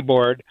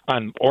keyboard,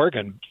 on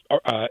organ,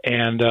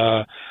 and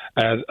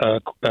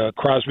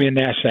Crosby and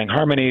Nash sang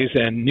harmonies,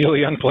 and Neil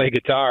Young played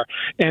guitar.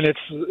 And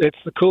it's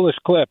the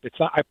coolest clip.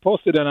 I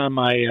posted it on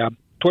my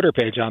Twitter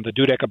page on the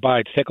Dudek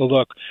Abides. Take a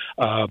look.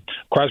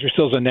 Crosby,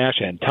 Stills, and Nash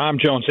and Tom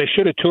Jones. They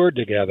should have toured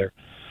together.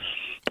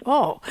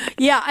 Oh,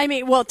 yeah. I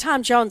mean, well,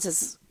 Tom Jones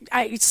is.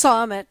 I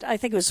saw him at, I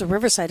think it was the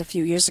Riverside a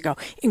few years ago.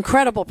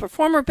 Incredible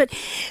performer. But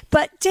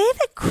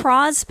David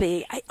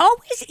Crosby, I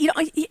always,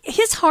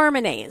 his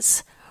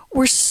harmonies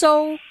were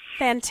so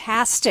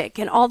fantastic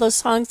in all those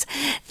songs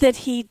that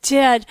he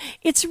did.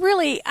 It's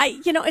really,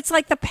 it's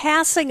like the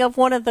passing of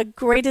one of the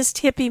greatest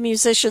hippie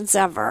musicians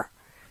ever.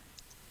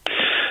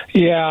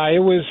 Yeah, it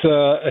was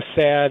a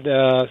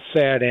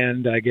sad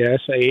end, I guess.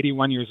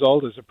 81 years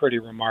old is a pretty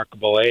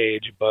remarkable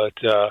age, but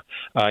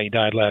he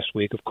died last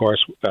week, of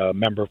course, a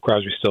member of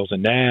Crosby, Stills,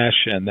 and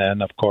Nash, and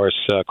then, of course,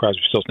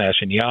 Crosby, Stills,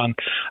 Nash, and Young.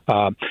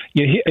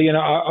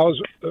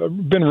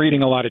 Been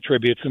reading a lot of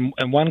tributes,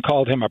 and one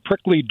called him a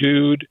prickly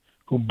dude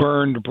who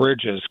burned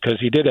bridges, because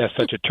he did have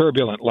such a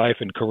turbulent life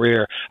and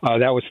career.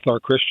 That was Thor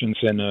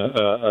Christensen,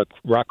 a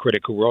rock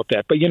critic, who wrote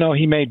that. But,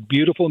 he made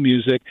beautiful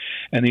music,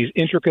 and these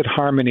intricate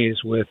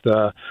harmonies with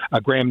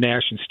Graham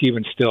Nash and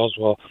Stephen Stills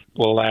will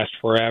last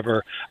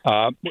forever.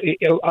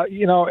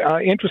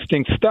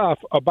 Interesting stuff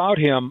about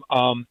him.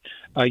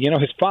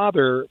 His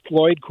father,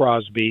 Floyd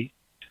Crosby,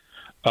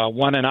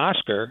 won an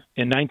Oscar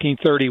in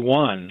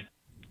 1931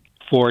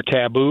 for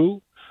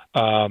Taboo,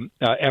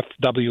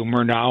 F.W.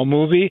 Murnau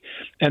movie,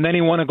 and then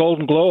he won a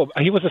Golden Globe.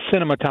 He was a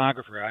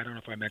cinematographer. I don't know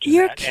if I mentioned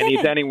You're that. Kidding.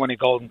 And then he won a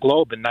Golden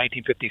Globe in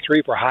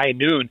 1953 for High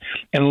Noon,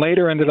 and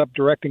later ended up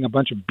directing a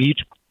bunch of beach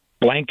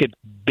blanket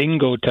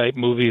bingo type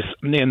movies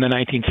in the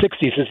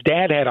 1960s. His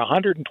dad had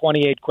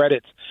 128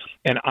 credits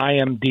in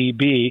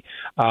IMDb,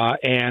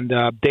 and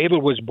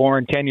David was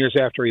born 10 years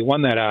after he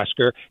won that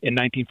Oscar in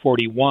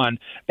 1941,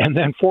 and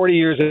then 40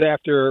 years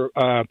after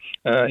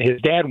his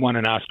dad won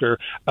an Oscar,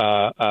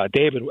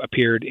 David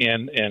appeared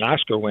in an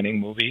Oscar-winning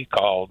movie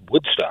called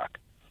Woodstock.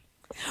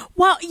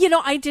 Well,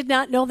 I did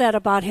not know that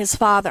about his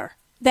father.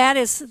 That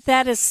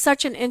is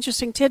such an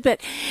interesting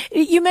tidbit.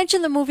 You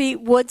mentioned the movie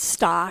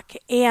Woodstock,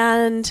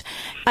 and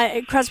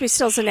Crosby,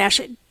 Stills, and Nash,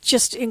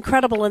 just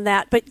incredible in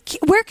that. But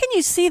where can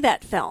you see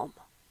that film?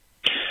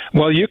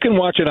 Well, you can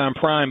watch it on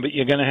Prime, but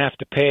you're going to have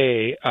to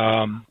pay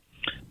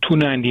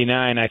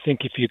 $2.99. I think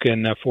if you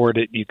can afford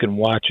it, you can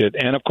watch it.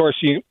 And of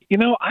course,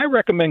 I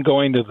recommend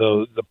going to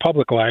the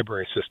public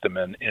library system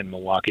in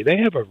Milwaukee. They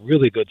have a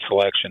really good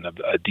selection of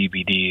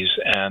DVDs,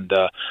 and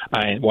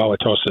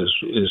Wauwatosa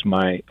is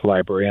my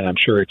library, and I'm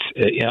sure it's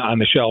on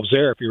the shelves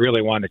there if you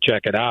really want to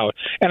check it out.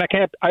 And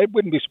I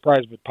wouldn't be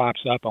surprised if it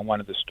pops up on one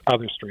of the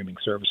other streaming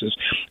services.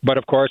 But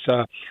of course,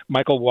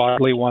 Michael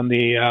Wadley won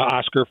the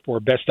Oscar for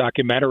Best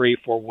Documentary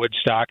for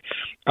Woodstock.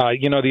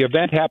 The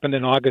event happened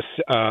in August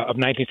of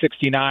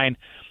 1969.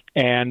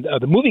 And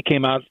the movie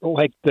came out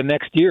like the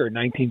next year,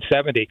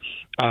 1970.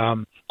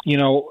 And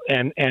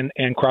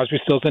Crosby,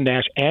 Stills, and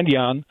Nash and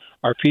Young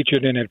are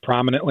featured in it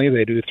prominently.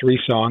 They do 3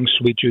 songs: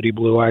 "Sweet Judy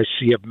Blue Eyes,"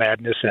 "Sea of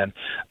Madness,"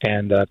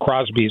 and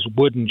Crosby's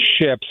Wooden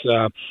Ships.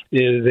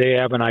 They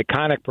have an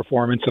iconic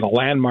performance in a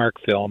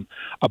landmark film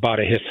about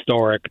a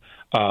historic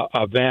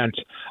event.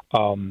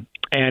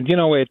 And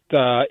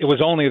it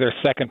was only their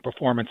second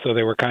performance, so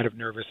they were kind of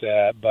nervous,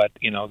 but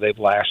they've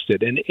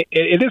lasted. And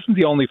it isn't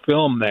the only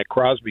film that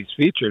Crosby's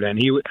featured.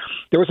 And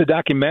there was a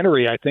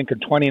documentary, I think, in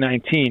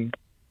 2019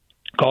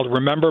 called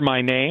 "Remember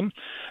My Name."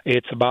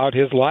 It's about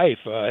his life.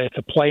 It's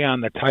a play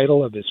on the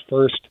title of his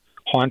first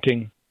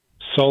haunting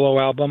solo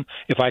album,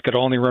 "If I Could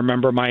Only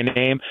Remember My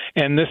Name."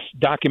 And this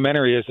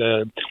documentary is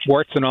a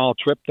warts and all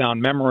trip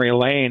down memory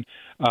lane,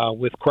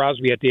 with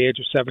Crosby at the age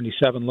of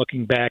 77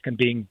 looking back and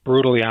being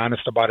brutally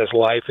honest about his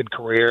life and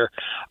career,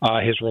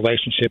 his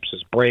relationships,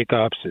 his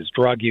breakups, his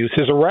drug use,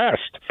 his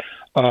arrest.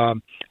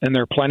 And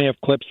there are plenty of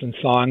clips and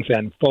songs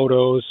and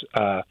photos.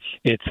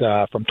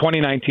 It's from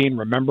 2019,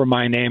 "Remember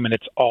My Name," and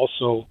it's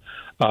also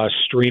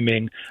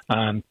streaming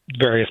on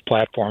various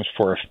platforms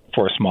for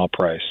a small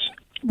price.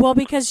 Well,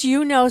 because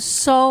you know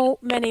so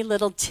many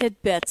little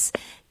tidbits,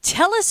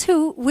 tell us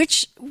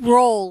which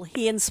role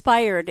he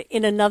inspired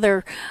in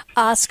another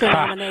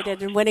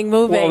Oscar-nominated and winning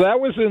movie. Well, that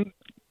was in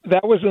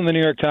the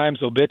New York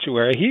Times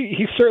obituary.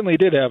 He certainly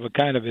did have a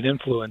kind of an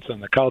influence on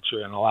the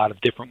culture in a lot of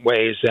different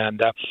ways,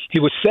 and he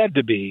was said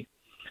to be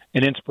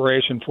an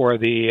inspiration for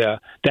the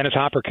Dennis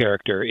Hopper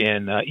character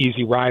in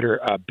Easy Rider,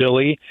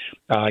 Billy,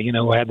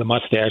 who had the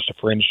mustache, the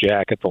fringe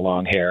jacket, the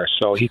long hair.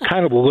 So he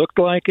kind of looked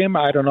like him.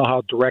 I don't know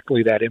how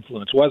directly that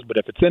influence was, but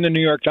if it's in the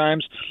New York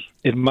Times,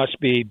 it must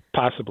be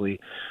possibly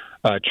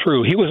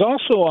true. He was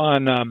also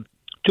on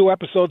 2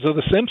 episodes of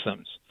The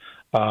Simpsons,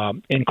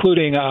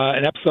 including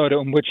an episode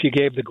in which he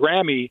gave the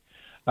Grammy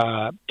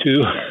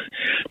to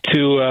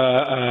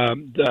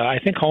I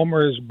think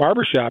Homer's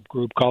barbershop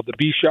group called the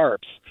B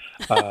Sharps.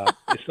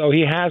 So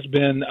he has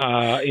been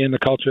in the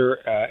culture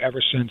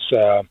ever since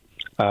the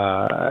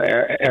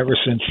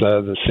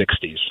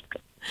 60s.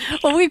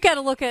 Well, we've got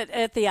to look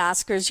at the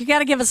Oscars. You got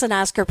to give us an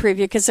Oscar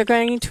preview because they're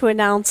going to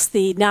announce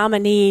the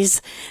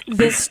nominees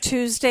this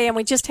Tuesday, and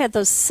we just had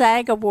those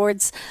SAG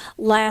Awards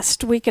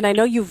last week, and I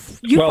know you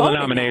voted the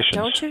nominations,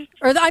 that, don't you?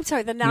 Or I'm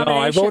sorry, the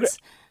nominations. No, I voted.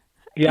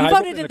 Yeah, you I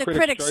voted in the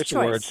Critics' Choice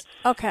Awards.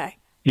 Okay.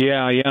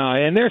 Yeah,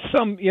 and there's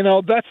some,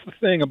 that's the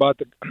thing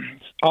about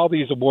all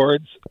these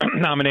awards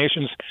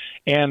nominations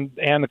and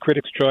the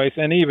Critics' Choice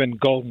and even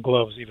Golden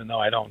Globes, even though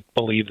I don't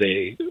believe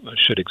they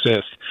should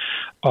exist.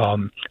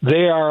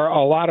 They are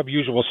a lot of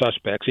usual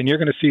suspects, and you're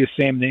going to see the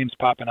same names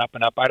popping up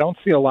and up. I don't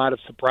see a lot of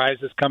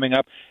surprises coming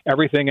up.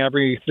 Everything,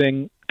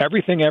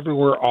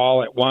 Everywhere,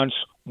 All at Once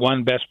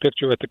won Best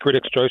Picture at the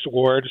Critics' Choice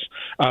Awards,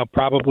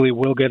 probably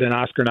will get an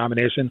Oscar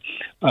nomination.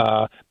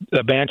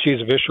 The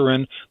Banshees of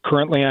Inisherin,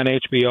 currently on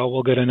HBO,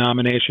 will get a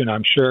nomination,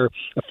 I'm sure.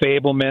 The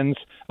Fabelmans,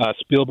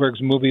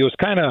 Spielberg's movie, was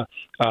kind of,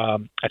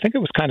 I think it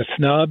was kind of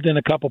snubbed in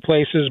a couple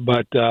places,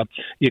 but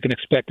you can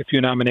expect a few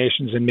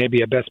nominations and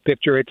maybe a Best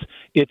Picture.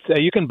 It's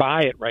you can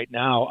buy it right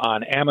now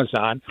on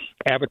Amazon.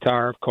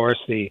 Avatar, of course,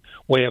 The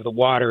Way of the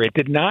Water. It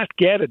did not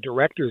get a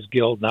Directors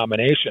Guild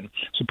nomination,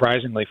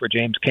 surprisingly, for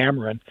James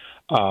Cameron.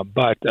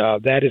 But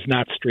that is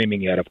not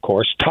streaming yet, of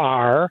course.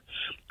 Tar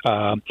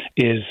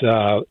is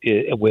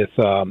with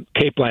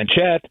Cate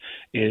Blanchett.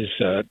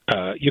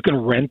 You can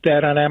rent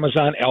that on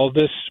Amazon.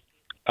 Elvis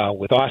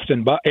with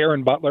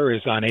Aaron Butler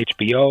is on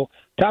HBO.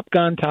 Top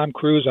Gun, Tom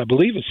Cruise, I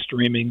believe, is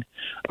streaming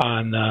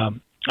on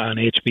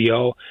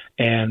HBO.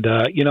 And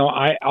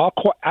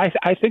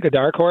I think a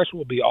dark horse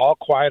will be All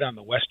Quiet on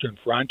the Western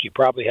Front. You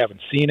probably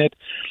haven't seen it.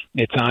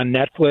 It's on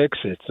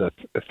Netflix. It's a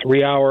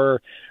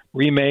 3-hour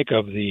remake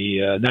of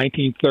the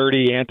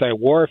 1930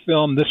 anti-war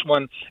film. This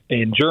one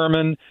in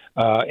German,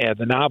 and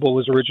the novel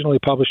was originally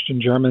published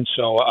in German.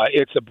 So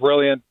it's a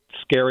brilliant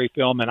scary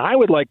film. And I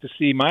would like to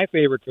see my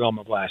favorite film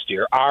of last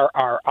year,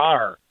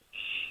 RRR,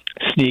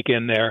 sneak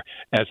in there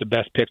as the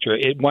best picture.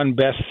 It won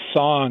best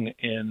song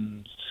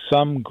in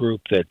some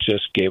group that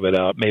just gave it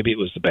out. Maybe it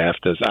was the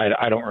BAFTAs.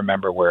 I don't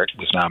remember where it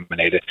was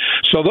nominated.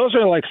 So those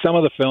are like some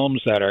of the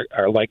films that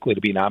are likely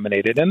to be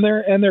nominated, and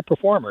they're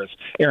performers.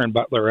 Aaron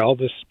Butler,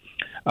 Elvis,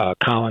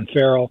 Colin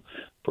Farrell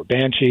for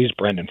Banshees,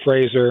 Brendan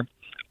Fraser,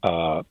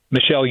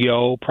 Michelle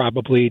Yeoh,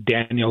 probably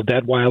Daniel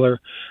Deadweiler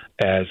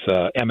as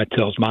Emmett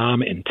Till's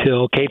mom in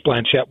Till. Cate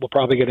Blanchett will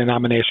probably get a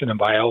nomination, and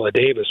Viola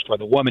Davis for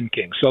The Woman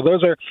King. So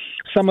those are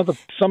some of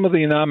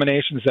the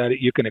nominations that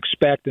you can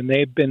expect, and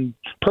they've been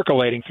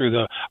percolating through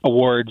the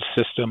awards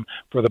system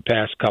for the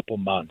past couple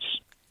months.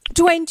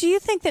 Dwayne, do you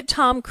think that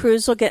Tom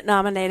Cruise will get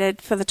nominated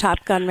for the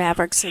Top Gun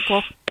Maverick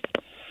sequel?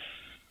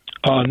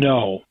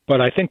 No, but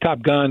I think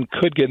Top Gun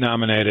could get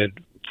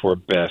nominated for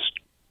Best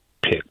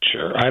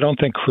Picture. I don't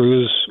think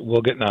Cruise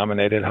will get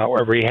nominated.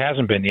 However, he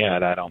hasn't been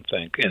yet, I don't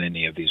think, in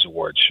any of these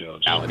awards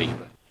shows.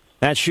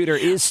 That shooter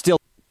is still...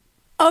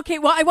 Okay,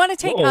 well, I want to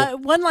take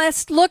one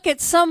last look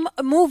at some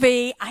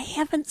movie. I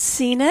haven't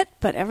seen it,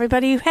 but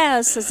everybody who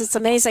has says it's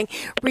amazing.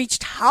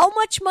 Reached how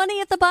much money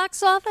at the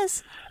box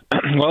office?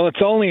 Well,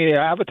 it's only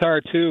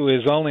Avatar 2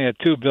 is only at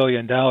 $2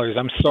 billion.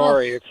 I'm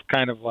sorry, It's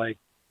kind of like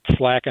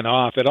slacking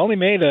off. It only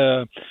made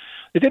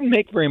it didn't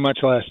make very much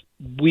last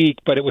week,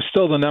 but it was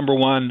still the number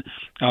one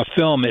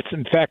film.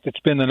 It's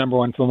been the number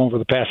one film over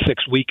the past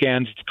 6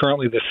 weekends. It's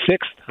currently the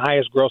sixth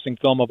highest grossing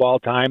film of all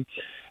time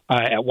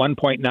at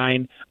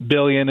 $1.9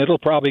 billion. It'll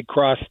probably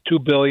cross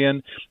 $2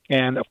 billion.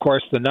 And of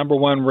course, the number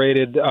one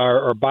rated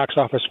or box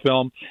office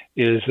film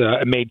is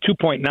made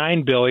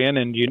 $2.9 billion.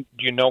 And do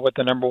you know what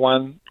the number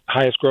one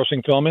highest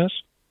grossing film is?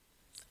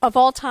 Of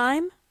all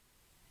time?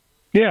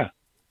 Yeah.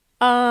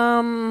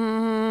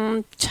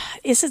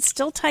 Is it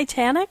still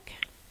Titanic?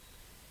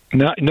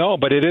 No,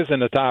 but it is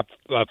in the top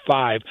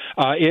five.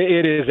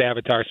 It is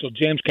Avatar. So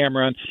James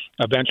Cameron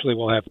eventually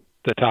will have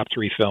the top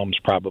three films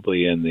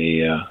probably in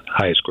the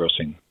highest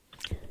grossing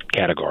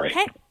category.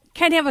 I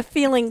kind of have a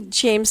feeling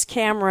James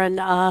Cameron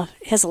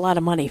has a lot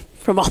of money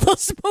from all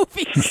those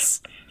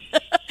movies.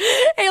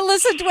 Hey,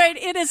 listen, Dwayne,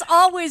 it is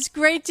always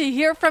great to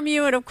hear from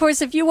you. And, of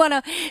course, if you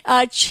want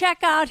to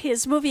check out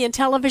his movie and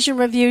television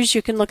reviews,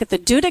 you can look at the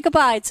Dudig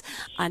Abides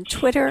on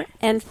Twitter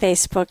and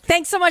Facebook.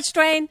 Thanks so much,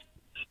 Dwayne.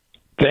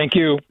 Thank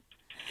you.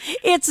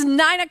 It's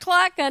 9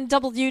 o'clock on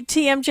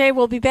WTMJ.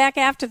 We'll be back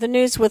after the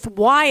news with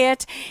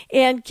Wyatt.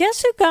 And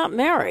guess who got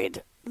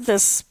married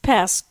this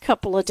past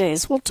couple of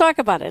days? We'll talk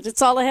about it.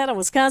 It's all ahead on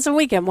Wisconsin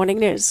Weekend Morning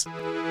News.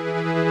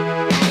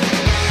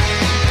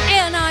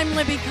 I'm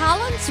Libby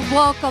Collins.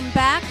 Welcome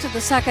back to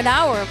the second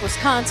hour of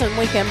Wisconsin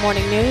Weekend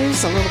Morning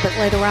News. A little bit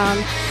later on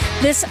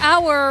this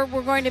hour,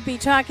 we're going to be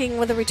talking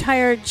with a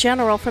retired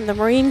general from the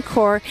Marine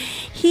Corps.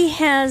 He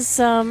has,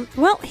 some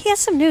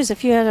news.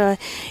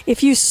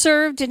 If you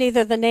served in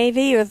either the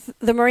Navy or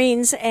the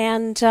Marines,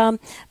 and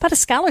about a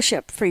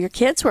scholarship for your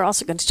kids. We're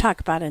also going to talk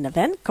about an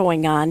event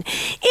going on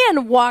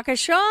in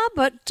Waukesha.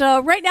 But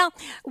right now,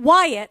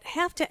 Wyatt,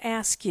 have to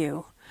ask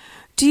you,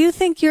 do you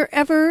think you're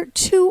ever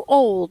too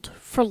old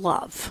for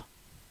love?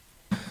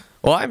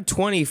 Well, I'm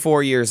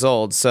 24 years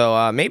old,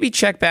 so maybe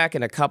check back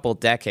in a couple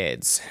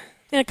decades.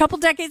 In a couple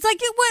decades, like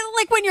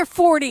when you're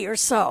 40 or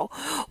so.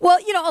 Well,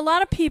 a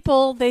lot of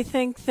people, they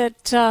think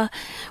that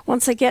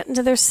once they get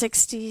into their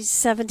 60s,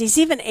 70s,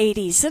 even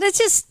 80s, that it's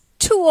just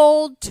too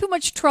old, too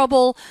much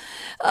trouble,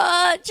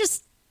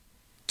 just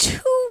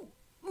too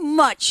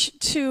much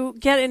to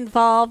get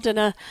involved in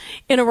a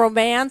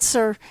romance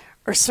or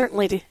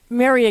certainly to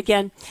marry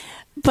again.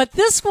 But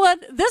this one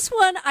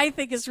I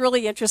think is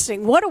really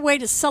interesting. What a way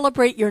to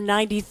celebrate your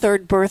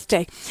 93rd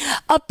birthday.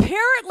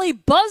 Apparently,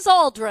 Buzz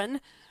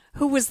Aldrin,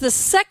 who was the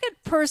second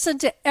person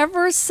to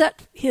ever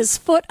set his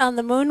foot on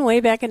the moon way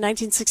back in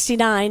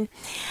 1969,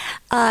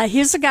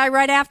 here's the guy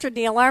right after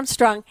Neil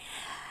Armstrong,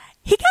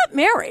 he got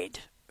married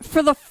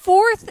for the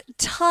fourth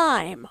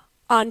time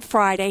on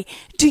Friday.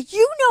 Do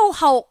you know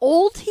how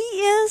old he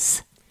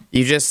is?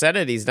 You just said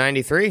it. He's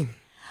 93.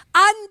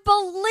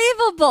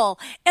 Unbelievable.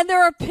 And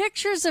there are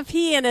pictures of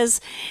he and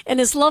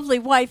his lovely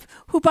wife,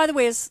 who, by the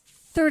way, is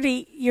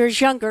 30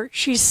 years younger.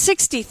 She's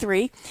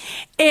 63.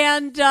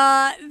 And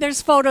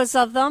there's photos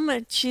of them.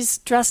 And she's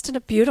dressed in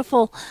a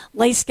beautiful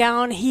lace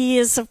gown. He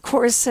is, of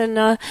course, in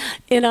a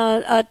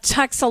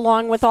tux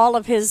along with all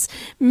of his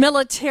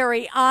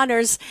military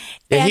honors.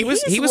 Yeah, and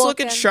he was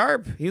looking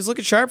sharp. He was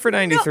looking sharp for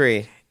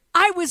 93.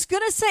 I was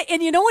going to say,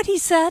 and you know what he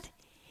said?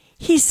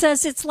 He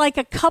says it's like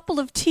a couple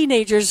of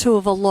teenagers who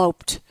have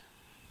eloped.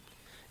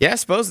 Yeah, I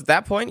suppose at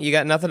that point, you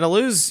got nothing to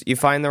lose. You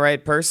find the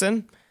right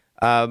person.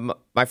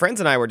 My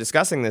friends and I were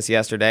discussing this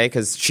yesterday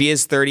because she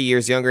is 30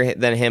 years younger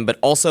than him, but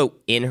also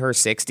in her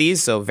 60s,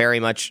 so very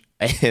much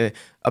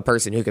a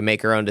person who can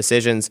make her own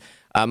decisions.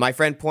 My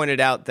friend pointed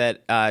out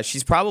that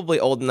she's probably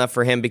old enough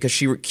for him because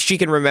she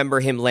can remember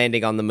him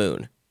landing on the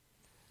moon.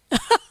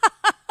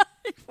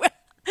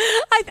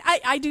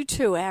 I do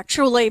too,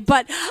 actually.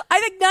 But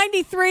I think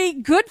 93,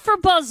 good for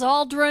Buzz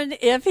Aldrin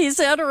if he's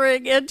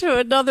entering into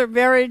another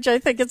marriage. I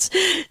think it's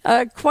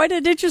quite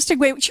an interesting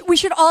way. We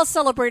should all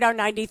celebrate our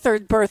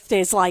 93rd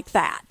birthdays like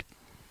that.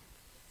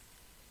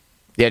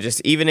 Yeah,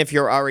 just even if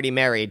you're already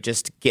married,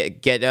 just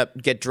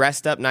get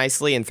dressed up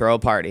nicely and throw a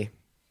party.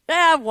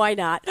 Why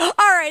not? All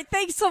right.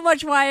 Thanks so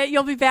much, Wyatt.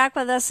 You'll be back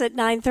with us at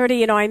 9:30.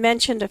 You know, I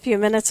mentioned a few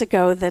minutes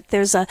ago that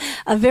there's a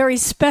very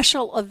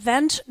special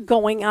event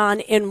going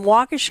on in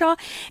Waukesha,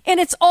 and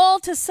it's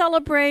all to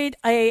celebrate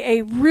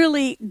a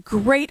really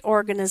great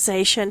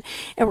organization,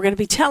 and we're going to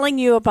be telling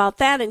you about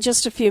that in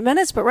just a few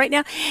minutes. But right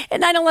now, at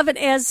 9/11,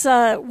 as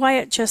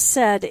Wyatt just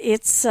said,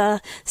 it's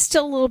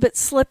still a little bit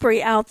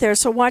slippery out there,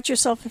 so watch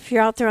yourself if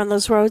you're out there on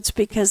those roads,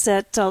 because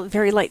that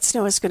very light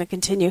snow is going to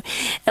continue,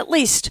 at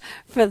least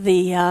for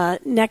the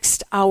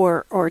next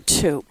hour or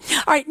two.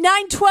 All right,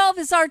 9:12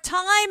 is our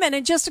time, and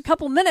in just a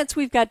couple minutes,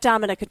 we've got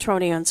Dominic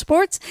Cotroneo on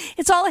sports.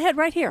 It's all ahead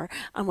right here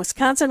on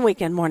Wisconsin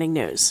Weekend Morning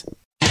News.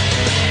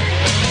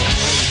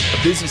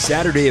 A busy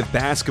Saturday of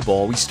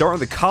basketball. We start in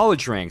the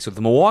college ranks with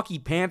the Milwaukee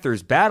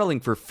Panthers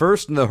battling for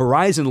first in the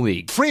Horizon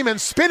League. Freeman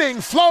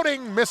spinning,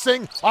 floating,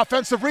 missing.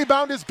 Offensive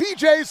rebound is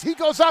BJ's. He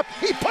goes up.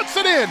 He puts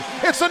it in.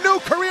 It's a new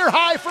career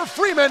high for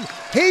Freeman.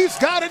 He's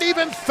got it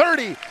even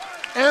 30.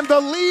 And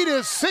the lead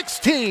is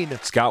 16.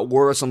 Scott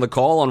Warris on the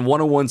call on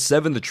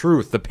 101.7 The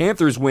Truth. The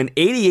Panthers win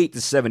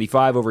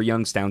 88-75 over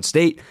Youngstown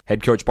State.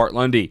 Head coach Bart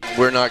Lundy.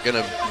 We're not going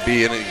to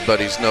be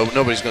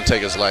nobody's going to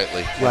take us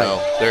lightly. You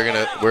know,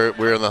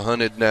 we're in the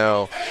hunted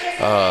now.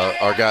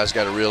 Our guys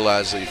got to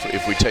realize that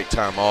if we take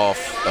time off,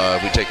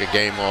 if we take a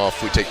game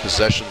off, we take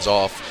possessions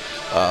off,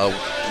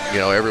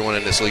 everyone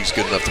in this league is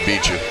good enough to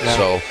beat you. Yeah.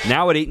 So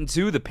now at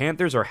 8-2, the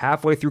Panthers are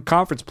halfway through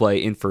conference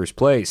play in first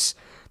place.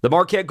 The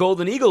Marquette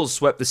Golden Eagles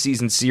swept the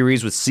season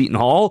series with Seton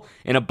Hall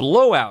in a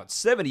blowout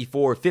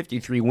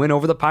 74-53 win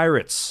over the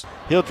Pirates.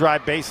 He'll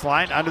drive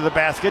baseline under the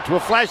basket to a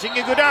flashing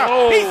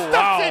Iguodala. He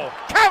stuffs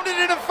it,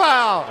 counted it a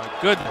foul. My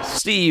goodness.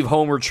 Steve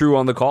Homer True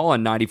on the call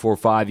on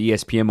 94.5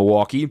 ESPN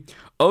Milwaukee.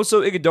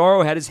 Oso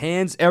Ighodaro had his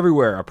hands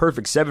everywhere. A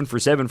perfect 7 for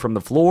 7 from the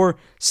floor,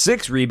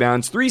 6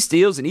 rebounds, 3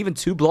 steals, and even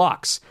 2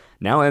 blocks.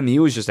 Now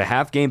MU is just a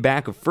half game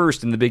back of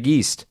first in the Big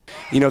East.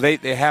 You know, they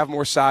have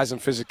more size and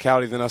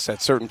physicality than us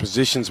at certain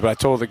positions, but I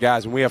told the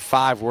guys when we have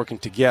 5 working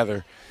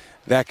together,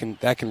 that can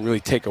really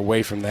take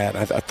away from that.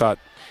 I thought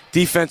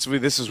defensively,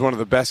 this is one of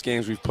the best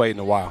games we've played in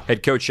a while.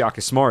 Head coach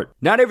Shaka Smart.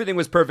 Not everything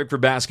was perfect for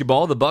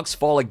basketball. The Bucks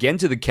fall again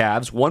to the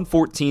Cavs,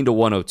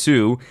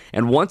 114-102,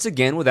 and once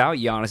again without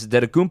Giannis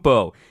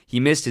Antetokounmpo. He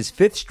missed his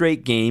 5th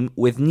straight game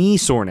with knee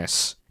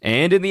soreness.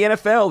 And in the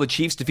NFL, the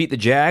Chiefs defeat the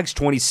Jags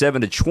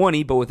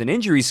 27-20, but with an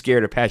injury scare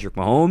to Patrick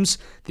Mahomes.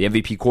 The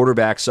MVP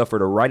quarterback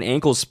suffered a right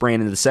ankle sprain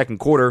in the second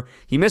quarter.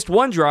 He missed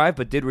one drive,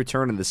 but did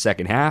return in the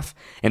second half.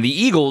 And the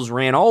Eagles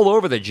ran all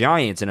over the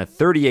Giants in a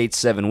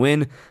 38-7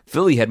 win.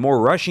 Philly had more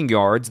rushing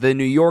yards than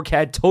New York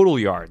had total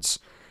yards.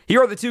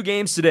 Here are the 2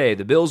 games today.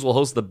 The Bills will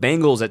host the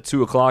Bengals at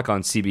 2 o'clock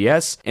on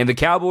CBS, and the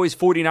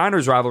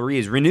Cowboys-49ers rivalry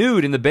is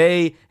renewed in the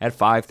Bay at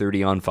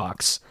 5:30 on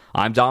Fox.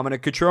 I'm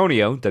Dominic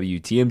Cotroneo,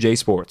 WTMJ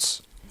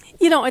Sports.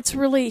 You know, it's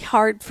really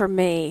hard for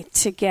me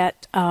to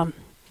get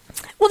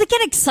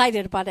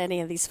excited about any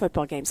of these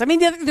football games. I mean,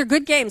 they're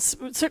good games.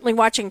 Certainly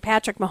watching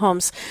Patrick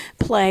Mahomes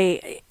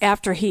play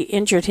after he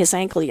injured his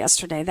ankle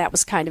yesterday, that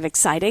was kind of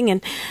exciting.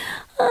 And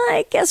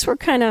I guess we're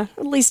kind of,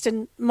 at least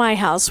in my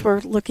house, we're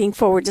looking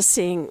forward to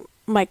seeing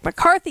Mike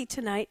McCarthy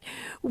tonight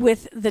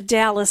with the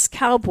Dallas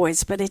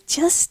Cowboys, but it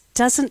just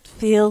doesn't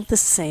feel the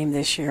same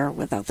this year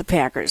without the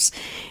Packers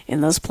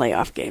in those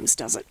playoff games,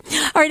 does it?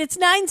 All right, it's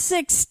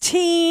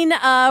 9:16.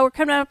 We're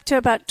coming up to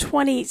about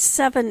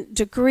 27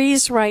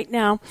 degrees right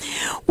now.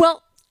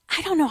 Well,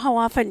 I don't know how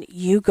often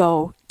you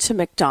go to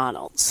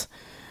McDonald's.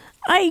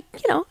 I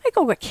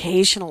go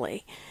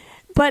occasionally,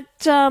 but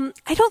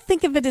I don't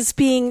think of it as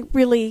being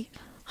really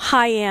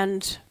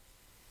high-end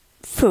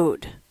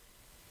food.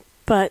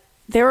 But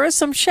there are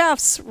some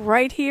chefs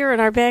right here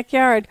in our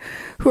backyard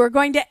who are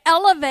going to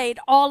elevate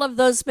all of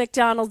those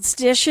McDonald's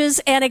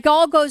dishes, and it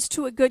all goes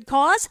to a good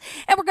cause,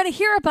 and we're going to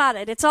hear about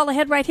it. It's all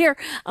ahead right here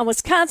on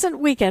Wisconsin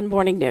Weekend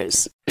Morning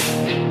News.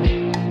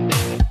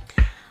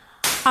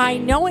 I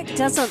know it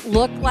doesn't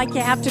look like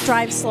you have to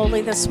drive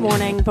slowly this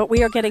morning, but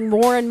we are getting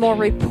more and more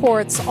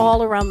reports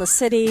all around the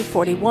city,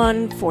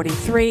 41,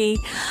 43,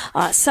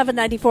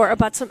 794,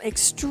 about some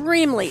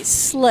extremely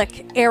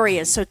slick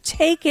areas. So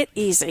take it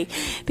easy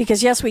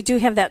because, yes, we do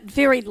have that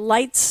very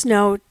light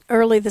snow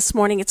early this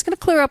morning. It's going to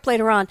clear up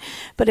later on,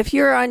 but if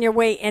you're on your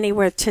way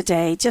anywhere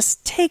today,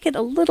 just take it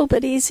a little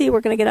bit easy.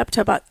 We're going to get up to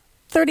about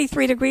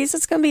 33 degrees.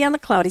 It's going to be on the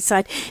cloudy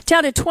side,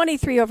 down to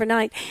 23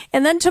 overnight.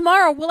 And then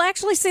tomorrow, we'll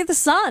actually see the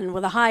sun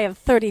with a high of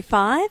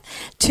 35.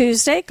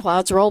 Tuesday,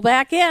 clouds roll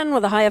back in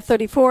with a high of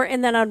 34.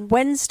 And then on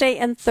Wednesday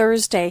and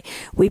Thursday,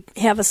 we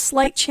have a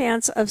slight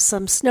chance of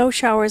some snow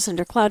showers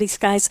under cloudy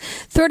skies.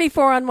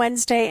 34 on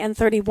Wednesday and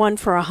 31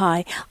 for a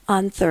high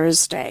on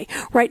Thursday.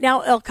 Right now,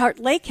 Elkhart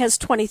Lake has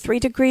 23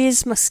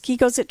 degrees.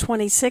 Muskego's at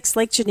 26.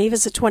 Lake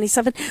Geneva's at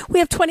 27. We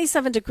have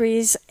 27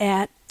 degrees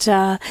at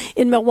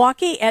in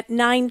Milwaukee at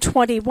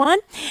 9:21.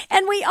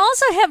 And we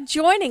also have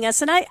joining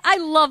us, and I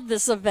love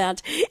this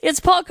event. It's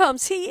Paul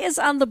Combs. He is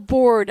on the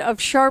board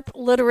of Sharp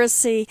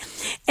Literacy.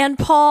 And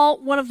Paul,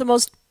 one of the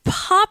most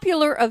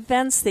popular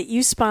events that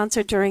you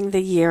sponsor during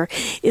the year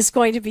is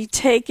going to be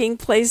taking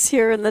place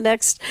here in the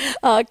next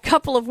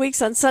couple of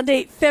weeks on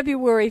Sunday,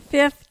 February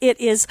 5th. It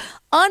is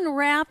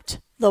Unwrapped,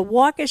 the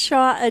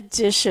Waukesha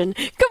edition.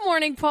 Good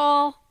morning,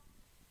 Paul.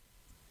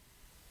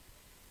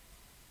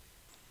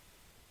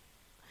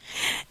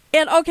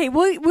 And, okay,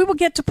 we will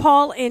get to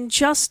Paul in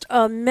just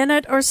a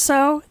minute or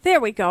so. There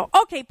we go.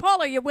 Okay,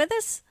 Paul, are you with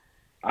us?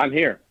 I'm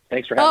here.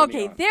 Thanks for having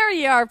me on. Okay, there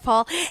you are,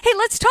 Paul. Hey,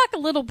 let's talk a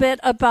little bit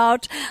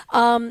about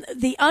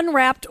the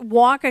Unwrapped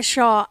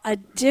Waukesha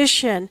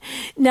edition.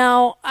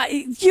 Now,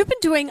 you've been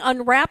doing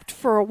Unwrapped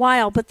for a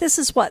while, but this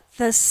is what,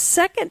 the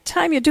second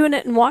time you're doing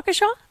it in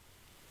Waukesha?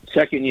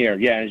 Second year,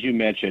 yeah. As you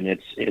mentioned,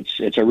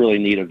 it's a really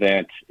neat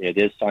event. It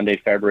is Sunday,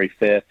 February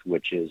 5th,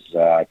 which is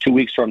 2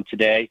 weeks from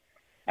today.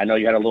 I know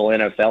you had a little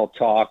NFL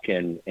talk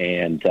and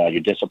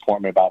your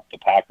disappointment about the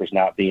Packers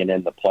not being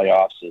in the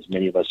playoffs, as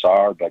many of us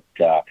are, but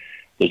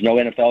there's no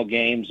NFL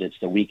games. It's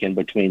the weekend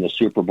between the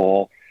Super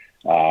Bowl.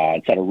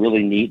 It's at a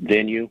really neat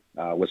venue,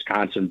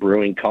 Wisconsin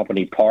Brewing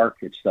Company Park.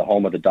 It's the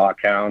home of the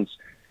Dockhounds,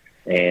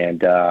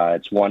 and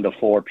it's 1 to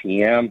 4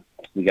 p.m.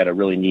 We got a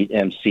really neat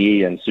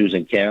MC and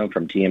Susan Kim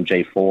from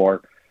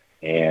TMJ4,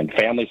 and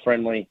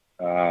family-friendly,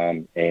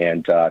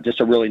 and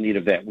just a really neat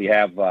event. We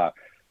have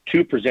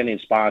two presenting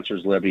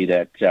sponsors, Libby,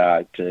 that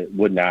this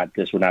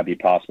would not be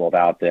possible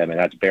without them, and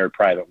that's Baird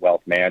Private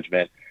Wealth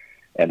Management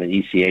and the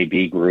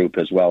ECAB Group,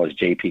 as well as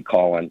J.P.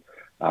 Cullen.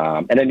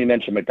 And then you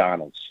mentioned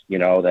McDonald's,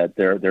 that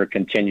their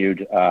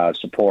continued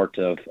support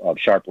of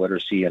Sharp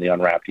Literacy and the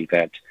Unwrapped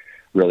event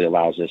really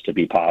allows this to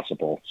be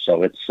possible.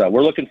 So it's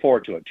we're looking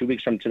forward to it. 2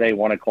 weeks from today,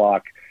 1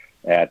 o'clock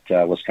at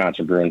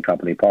Wisconsin Brewing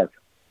Company Park.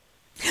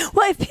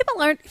 Well, if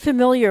people aren't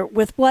familiar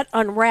with what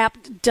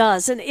Unwrapped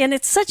does, and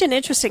it's such an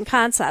interesting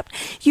concept,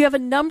 you have a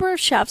number of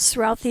chefs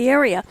throughout the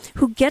area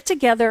who get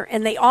together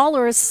and they all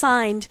are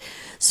assigned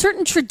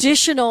certain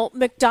traditional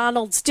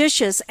McDonald's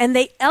dishes and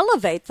they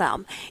elevate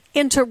them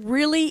into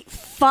really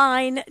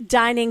fine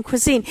dining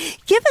cuisine.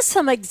 Give us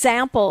some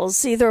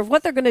examples either of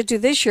what they're going to do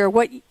this year or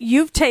what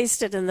you've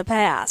tasted in the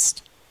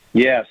past.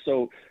 Yeah,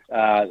 so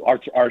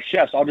our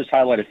chefs, I'll just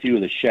highlight a few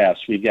of the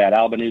chefs. We've got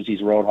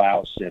Albanesi's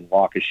Roadhouse in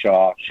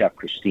Waukesha. Chef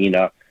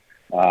Christina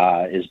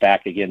is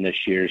back again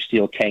this year.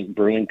 Steel Tank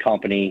Brewing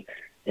Company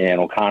in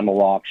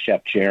Oconomowoc,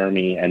 Chef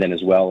Jeremy, and then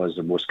as well as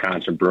the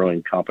Wisconsin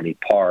Brewing Company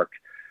Park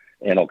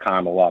in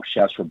Oconomowoc,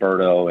 Chefs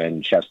Roberto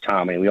and Chefs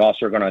Tommy. And we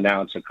also are going to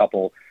announce a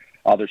couple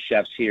other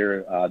chefs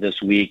here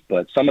this week.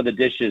 But some of the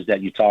dishes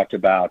that you talked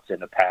about in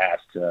the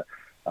past,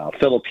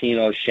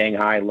 Filipino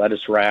Shanghai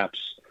lettuce wraps,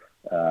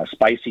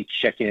 spicy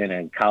chicken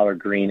and collard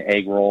green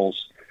egg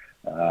rolls,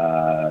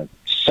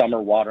 summer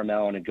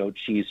watermelon and goat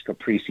cheese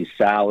caprese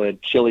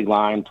salad, chili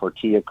lime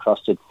tortilla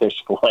crusted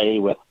fish fillet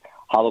with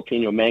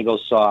jalapeno mango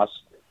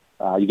sauce.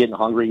 You getting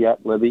hungry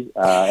yet, Libby?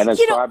 And then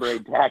strawberry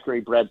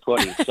daiquiri bread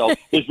pudding. So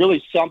there's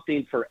really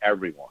something for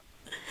everyone.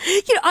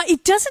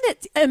 Doesn't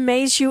it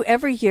amaze you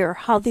every year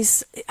how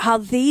these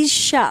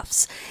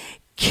chefs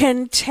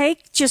can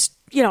take just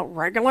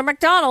regular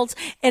McDonald's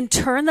and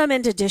turn them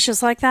into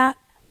dishes like that?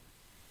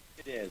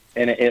 It is,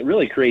 and it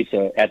really creates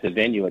at the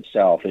venue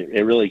itself.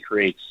 It really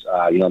creates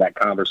that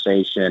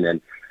conversation,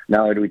 and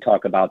not only do we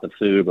talk about the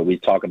food, but we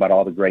talk about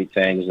all the great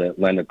things that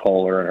Linda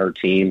Kohler and her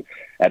team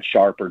at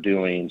Sharp are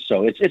doing.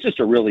 So it's just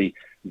a really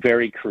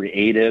very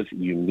creative,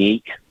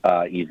 unique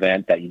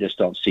event that you just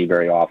don't see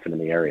very often in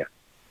the area.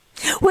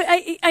 Well,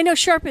 I know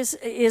Sharp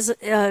is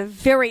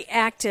very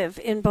active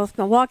in both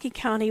Milwaukee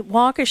County,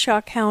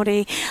 Waukesha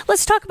County.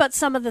 Let's talk about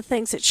some of the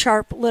things that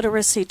Sharp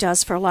Literacy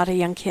does for a lot of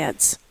young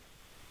kids.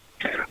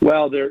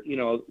 Well,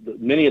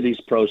 many of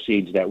these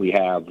proceeds that we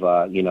have,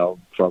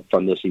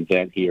 from this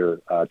event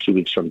here 2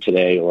 weeks from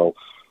today, will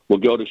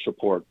go to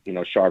support,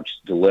 Sharp's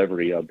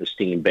delivery of the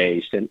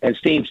STEAM-based. And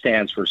STEAM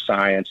stands for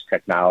science,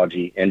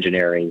 technology,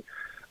 engineering,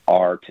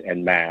 art,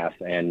 and math.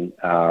 And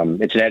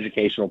it's an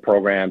educational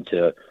program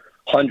to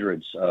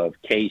hundreds of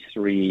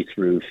K-3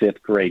 through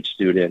 5th grade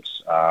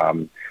students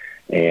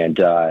and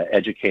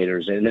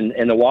educators. And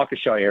in the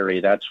Waukesha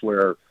area, that's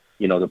where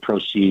the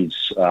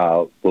proceeds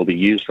will be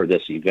used for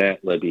this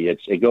event, Libby.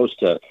 It goes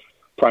to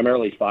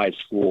primarily 5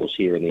 schools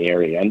here in the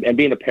area. And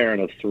being a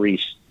parent of 3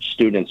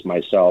 students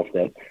myself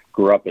that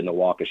grew up in the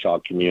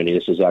Waukesha community,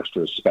 this is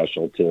extra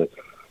special to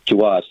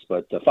us.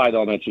 But the 5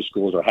 elementary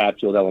schools are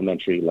Hatfield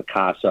Elementary, La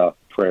Casa,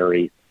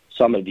 Prairie,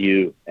 Summit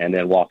View, and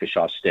then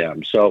Waukesha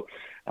STEM. So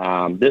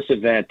this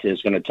event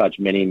is going to touch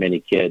many,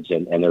 many kids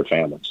and their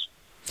families.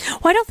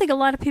 Well, I don't think a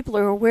lot of people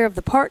are aware of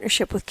the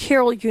partnership with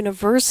Carroll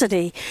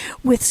University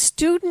with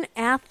student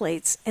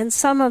athletes and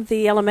some of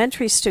the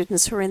elementary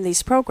students who are in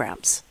these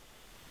programs.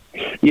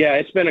 Yeah,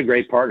 it's been a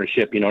great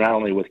partnership, not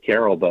only with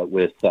Carroll, but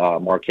with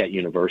Marquette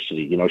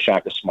University.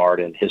 Shaka Smart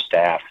and his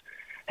staff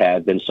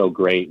have been so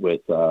great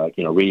with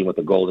reading with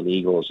the Golden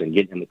Eagles and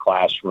getting in the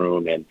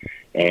classroom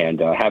and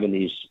having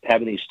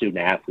these student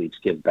athletes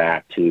give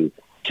back to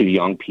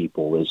young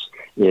people is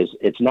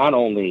it's not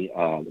only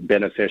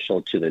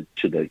beneficial to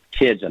the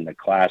kids in the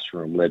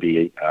classroom,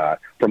 Libby.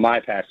 From my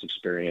past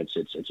experience,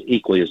 it's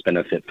equally as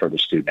benefit for the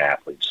student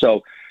athletes.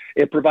 So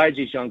it provides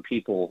these young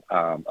people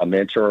a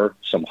mentor,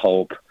 some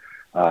hope,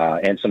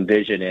 and some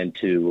vision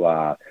into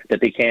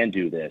that they can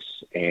do this.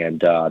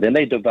 And then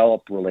they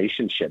develop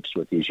relationships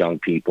with these young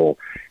people.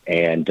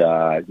 And,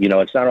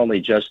 it's not only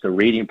just the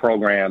reading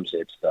programs,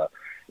 it's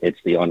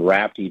the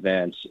Unwrapped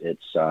events,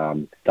 it's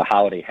the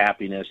holiday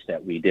happiness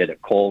that we did at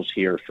Kohl's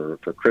here for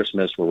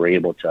Christmas, where we're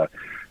able to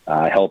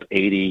help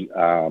 80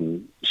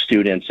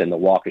 students in the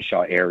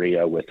Waukesha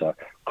area with a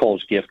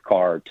Kohl's gift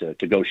card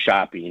to go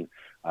shopping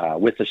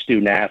with a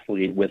student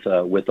athlete, with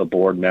a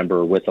board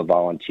member, with a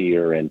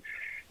volunteer, and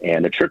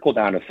the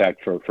trickle-down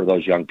effect for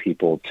those young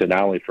people, to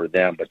not only for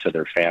them but to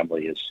their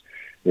family,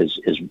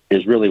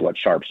 is really what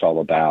Sharp's all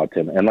about.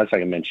 And like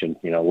I mentioned,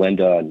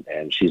 Linda,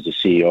 and she's the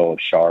CEO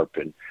of Sharp,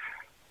 and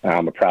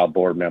I'm a proud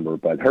board member.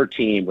 But her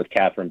team with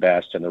Catherine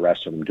Best and the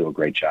rest of them do a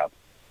great job.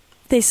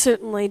 They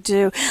certainly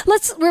do.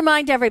 Let's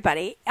remind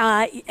everybody,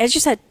 as you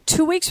said,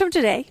 2 weeks from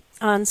today,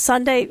 on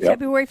Sunday,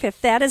 February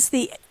 5th, that is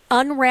the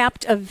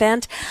Unwrapped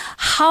event.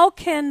 How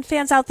can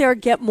fans out there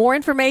get more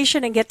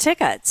information and get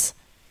tickets?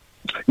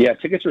 Yeah,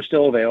 tickets are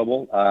still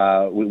available.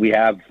 We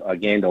have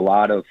gained a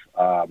lot of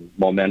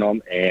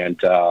momentum,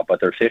 but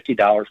they're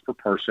 $50 per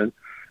person.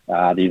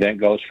 The event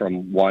goes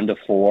from 1 to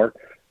 4.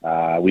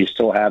 We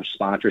still have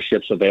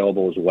sponsorships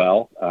available as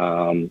well.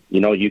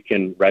 You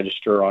can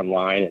register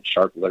online at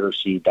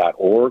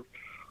sharpliteracy.org,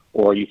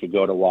 or you could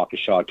go to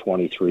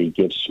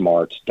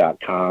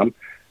Waukesha23givesmart.com.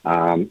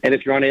 And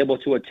if you're unable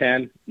to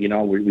attend,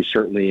 we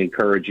certainly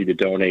encourage you to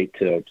donate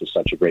to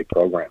such a great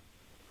program.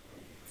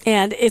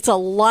 And it's a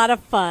lot of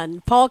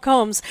fun. Paul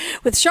Combs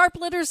with Sharp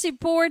Literacy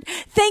Board,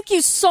 thank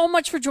you so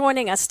much for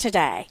joining us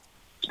today.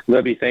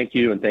 Libby, thank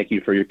you, and thank you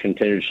for your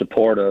continued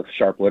support of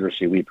Sharp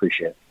Literacy. We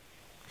appreciate it.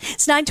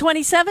 It's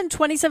 9:27,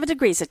 27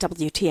 degrees at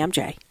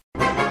WTMJ.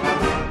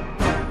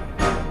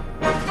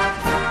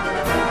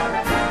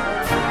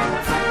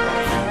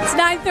 It's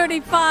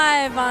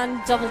 9:35 on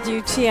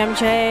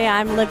WTMJ.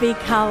 I'm Libby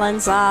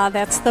Collins.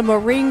 That's the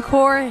Marine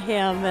Corps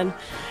hymn. And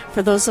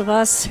for those of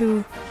us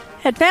who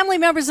had family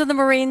members in the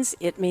Marines,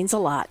 it means a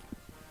lot.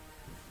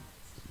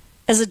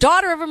 As a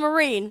daughter of a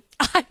Marine,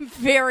 I'm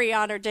very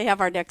honored to have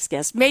our next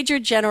guest, Major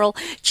General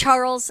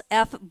Charles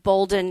F.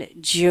 Bolden,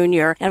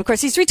 Jr. And, of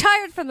course, he's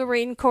retired from the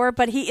Marine Corps,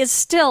 but he is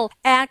still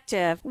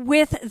active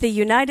with the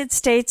United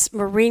States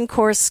Marine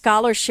Corps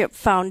Scholarship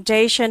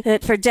Foundation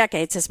that for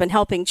decades has been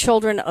helping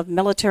children of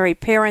military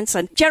parents.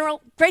 And, General,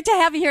 great to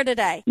have you here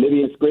today.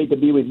 Libby, it's great to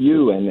be with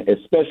you, and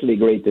especially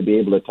great to be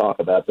able to talk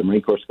about the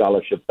Marine Corps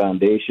Scholarship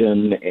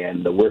Foundation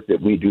and the work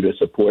that we do to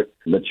support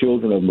the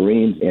children of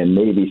Marines and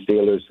Navy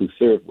sailors who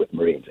serve with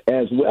Marines,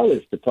 as well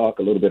as to talk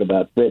a little bit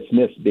about Fred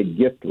Smith's big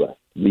gift to us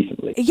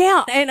recently.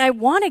 Yeah, and I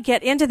want to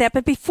get into that.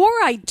 But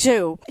before I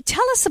do,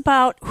 tell us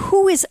about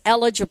who is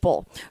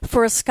eligible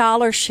for a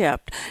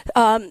scholarship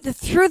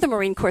through the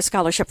Marine Corps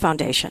Scholarship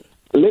Foundation.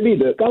 Libby,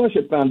 the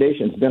Scholarship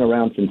Foundation's been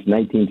around since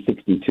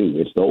 1962.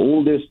 It's the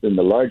oldest and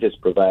the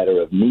largest provider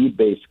of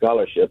need-based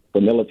scholarship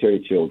for military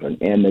children.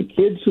 And the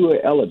kids who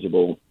are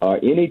eligible are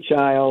any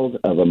child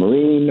of a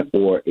Marine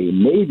or a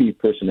Navy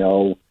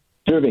personnel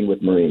serving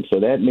with Marines. So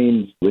that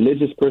means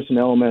religious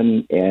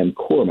personnelmen and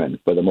corpsmen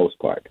for the most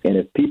part. And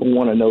if people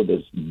want to know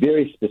the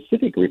very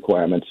specific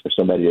requirements for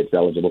somebody that's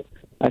eligible,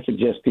 I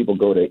suggest people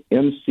go to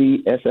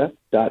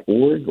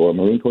mcsf.org or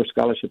Marine Corps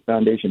Scholarship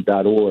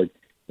Foundation.org,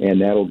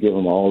 and that'll give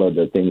them all of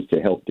the things to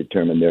help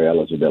determine their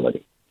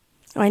eligibility.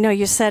 I know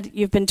you said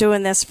you've been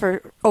doing this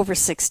for over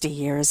 60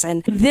 years.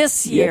 And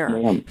this year,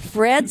 yes,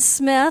 Fred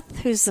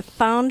Smith, who's the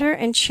founder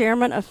and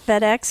chairman of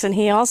FedEx, and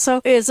he also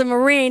is a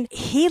Marine,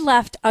 he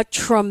left a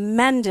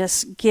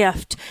tremendous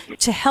gift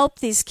to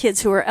help these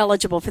kids who are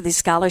eligible for these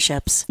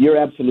scholarships. You're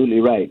absolutely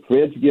right.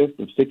 Fred's gift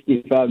of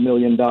 $65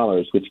 million,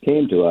 which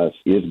came to us,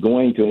 is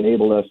going to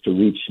enable us to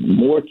reach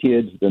more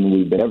kids than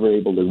we've been ever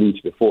able to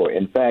reach before.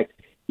 In fact,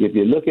 if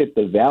you look at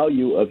the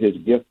value of his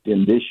gift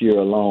in this year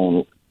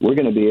alone, we're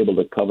going to be able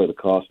to cover the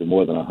cost of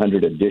more than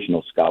 100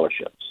 additional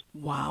scholarships.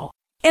 Wow.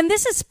 And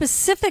this is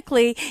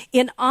specifically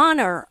in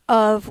honor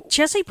of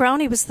Jesse Brown.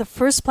 He was the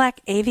first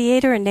black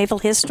aviator in naval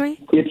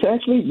history. It's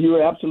actually,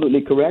 you're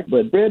absolutely correct,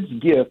 but Fred's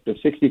gift of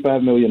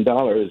 $65 million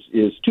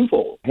is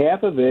twofold.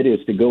 Half of it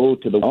is to go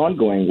to the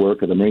ongoing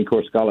work of the Marine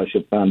Corps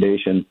Scholarship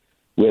Foundation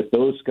with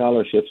those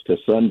scholarships to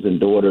sons and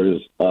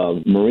daughters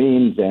of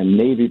Marines and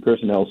Navy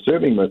personnel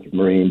serving with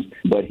Marines.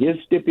 But his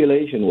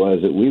stipulation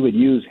was that we would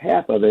use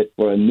half of it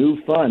for a new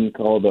fund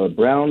called the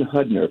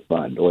Brown-Hudner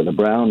Fund, or the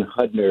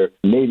Brown-Hudner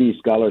Navy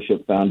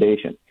Scholarship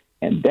Foundation.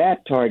 And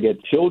that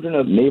targets children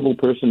of naval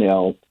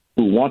personnel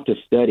who want to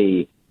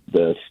study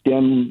the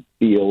STEM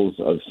fields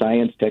of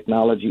science,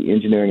 technology,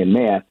 engineering, and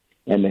math,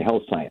 and the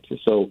health sciences.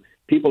 So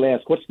people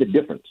ask, what's the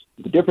difference?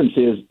 The difference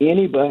is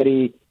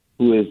anybody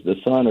who is the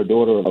son or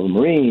daughter of a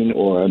Marine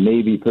or a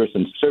Navy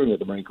person serving with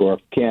the Marine Corps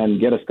can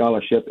get a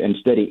scholarship and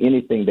study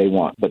anything they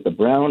want. But the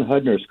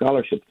Brown-Hudner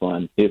Scholarship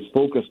Fund is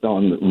focused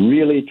on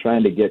really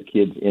trying to get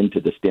kids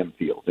into the STEM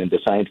fields, into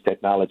science,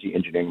 technology,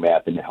 engineering,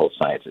 math, and the health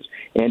sciences.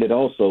 And it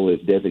also is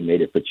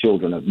designated for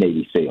children of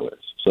Navy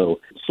sailors. So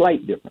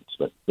slight difference,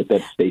 but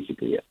that's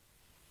basically it.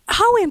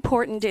 How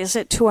important is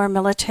it to our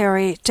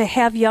military to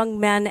have young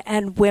men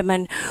and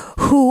women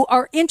who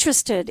are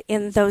interested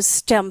in those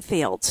STEM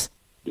fields?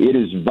 It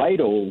is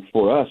vital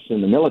for us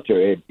in the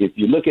military. If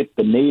you look at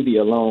the Navy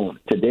alone,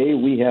 today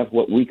we have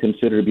what we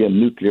consider to be a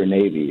nuclear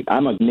Navy.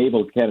 I'm a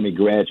Naval Academy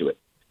graduate.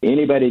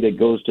 Anybody that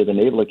goes to the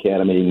Naval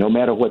Academy, no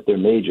matter what their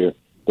major,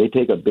 they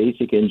take a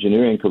basic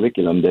engineering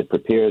curriculum that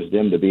prepares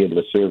them to be able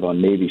to serve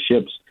on Navy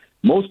ships,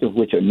 most of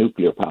which are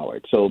nuclear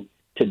powered. So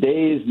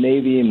today's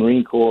Navy,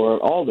 Marine Corps,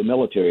 all the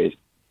militaries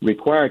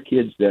require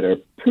kids that are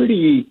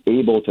pretty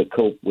able to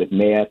cope with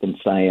math and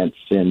science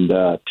and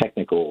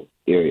technical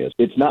areas.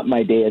 It's not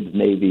my dad's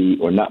Navy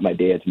or not my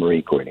dad's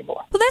Marine Corps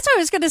anymore. Well, that's what I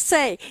was going to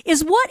say,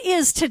 is what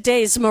is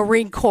today's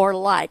Marine Corps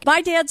like?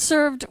 My dad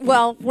served,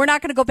 well, we're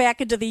not going to go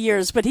back into the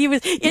years, but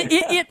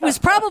it was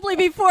probably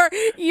before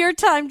your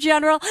time,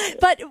 General.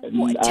 But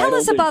tell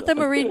us about the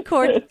Marine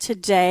Corps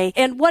today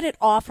and what it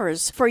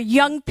offers for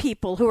young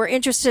people who are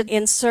interested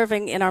in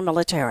serving in our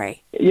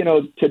military. You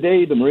know,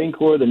 today the Marine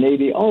Corps, the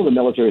Navy, all the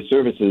military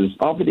services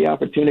offer the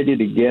opportunity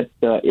to get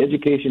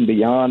education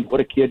beyond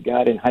what a kid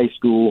got in high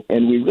school,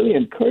 and we really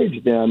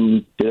encourage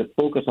them to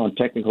focus on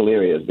technical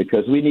areas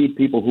because we need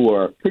people who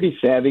are pretty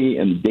savvy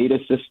in data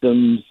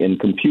systems, in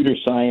computer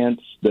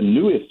science. The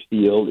newest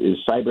field is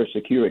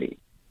cybersecurity.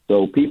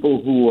 So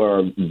people who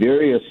are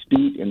very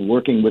astute in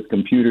working with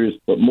computers,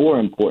 but more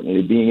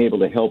importantly, being able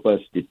to help us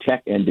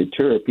detect and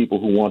deter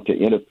people who want to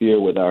interfere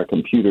with our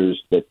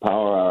computers that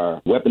power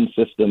our weapon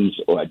systems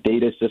or our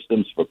data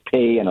systems for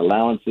pay and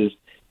allowances,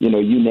 you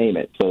name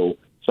it. So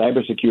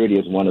cybersecurity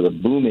is one of the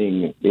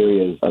booming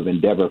areas of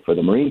endeavor for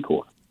the Marine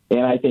Corps.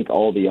 And I think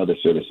all the other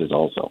services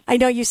also. I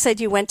know you said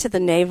you went to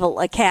the Naval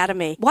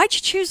Academy. Why'd you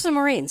choose the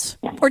Marines?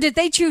 Or did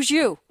they choose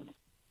you?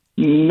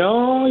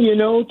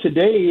 No,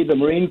 today the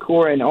Marine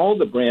Corps and all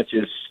the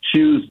branches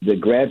choose the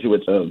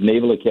graduates of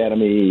Naval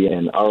Academy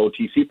and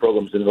ROTC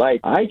programs and the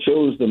like. I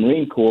chose the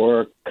Marine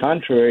Corps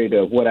contrary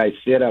to what I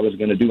said I was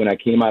going to do when I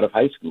came out of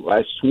high school.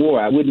 I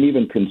swore I wouldn't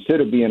even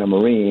consider being a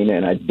Marine,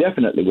 and I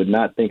definitely would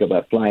not think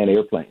about flying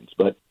airplanes.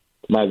 But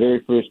my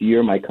very first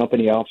year, my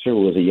company officer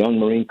was a young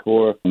Marine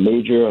Corps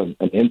major,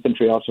 an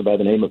infantry officer by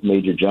the name of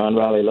Major John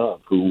Riley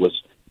Love, who was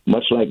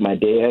much like my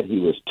dad. He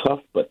was tough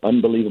but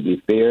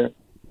unbelievably fair.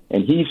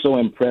 And he so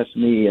impressed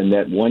me in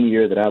that 1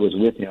 year that I was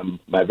with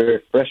him, my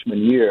very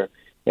freshman year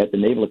at the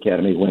Naval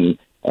Academy. When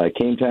it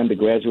came time to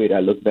graduate, I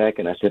looked back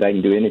and I said, I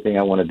can do anything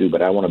I want to do,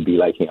 but I want to be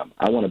like him.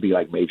 I want to be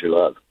like Major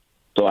Love.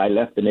 So I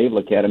left the Naval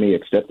Academy,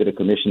 accepted a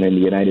commission in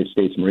the United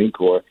States Marine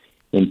Corps,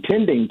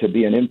 intending to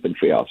be an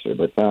infantry officer,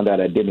 but found out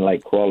I didn't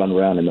like crawling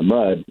around in the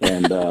mud.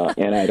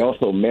 And I'd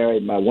also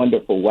married my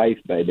wonderful wife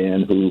by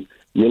then, who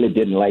really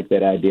didn't like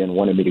that idea and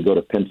wanted me to go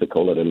to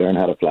Pensacola to learn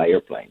how to fly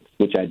airplanes,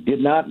 which I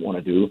did not want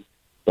to do.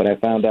 But I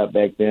found out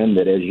back then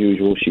that, as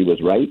usual, she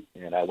was right,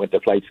 and I went to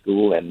flight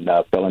school and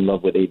fell in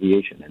love with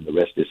aviation, and the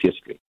rest is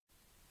history.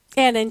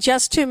 And in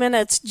just 2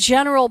 minutes,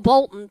 General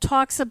Bolton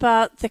talks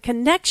about the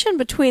connection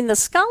between the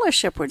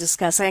scholarship we're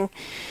discussing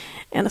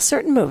and a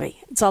certain movie.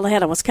 It's all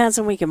ahead on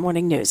Wisconsin Weekend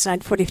Morning News,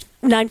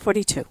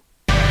 942.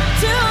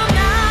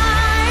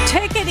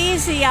 Take it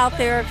easy out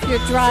there if you're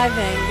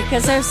driving,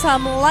 because there's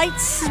some light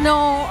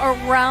snow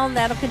around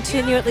that'll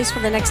continue at least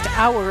for the next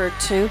hour or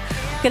two.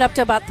 Get up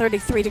to about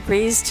 33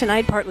 degrees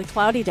tonight, partly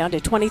cloudy, down to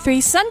 23.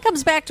 Sun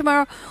comes back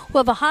tomorrow.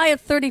 We'll have a high of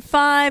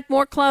 35.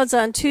 More clouds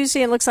on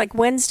Tuesday, and looks like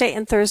Wednesday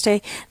and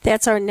Thursday.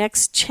 That's our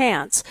next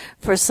chance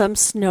for some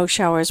snow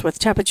showers with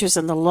temperatures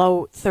in the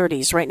low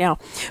 30s right now.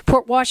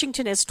 Port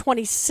Washington is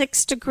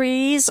 26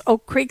 degrees.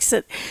 Oak Creek's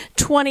at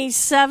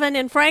 27.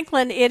 In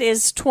Franklin, it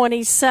is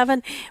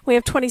 27. We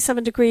have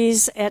 27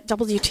 degrees at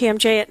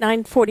WTMJ at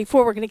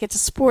 9:44. We're going to get to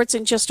sports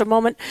in just a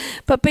moment.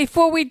 But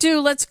before we do,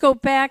 let's go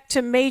back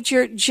to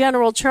Major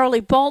General Charlie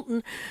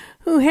Bolton,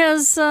 who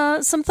has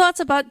some thoughts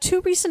about two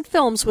recent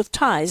films with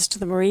ties to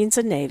the Marines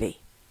and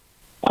Navy.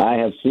 I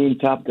have seen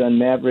Top Gun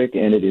Maverick,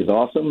 and it is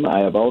awesome.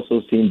 I have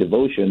also seen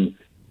Devotion,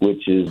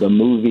 which is a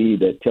movie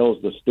that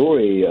tells the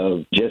story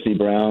of Jesse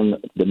Brown,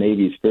 the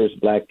Navy's first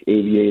black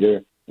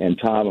aviator, and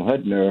Tom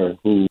Hudner,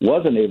 who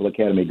was a Naval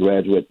Academy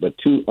graduate, but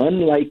two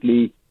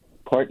unlikely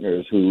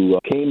partners who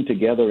came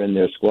together in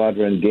their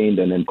squadron, gained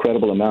an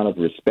incredible amount of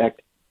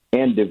respect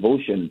and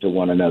devotion to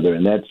one another,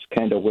 and that's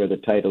kind of where the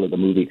title of the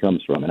movie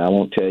comes from, and I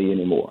won't tell you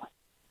anymore.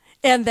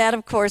 And that,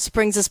 of course,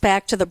 brings us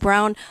back to the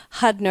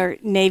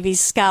Brown-Hudner Navy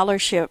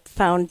Scholarship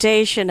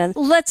Foundation. And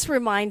let's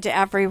remind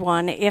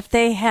everyone, if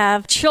they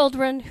have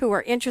children who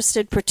are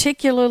interested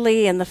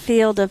particularly in the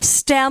field of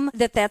STEM,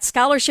 that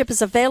scholarship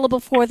is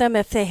available for them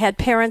if they had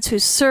parents who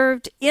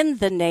served in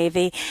the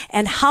Navy.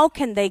 And how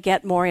can they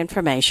get more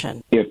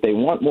information? If they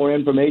want more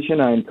information,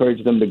 I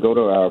encourage them to go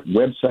to our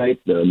website,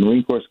 the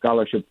Marine Corps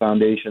Scholarship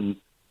Foundation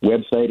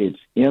website. It's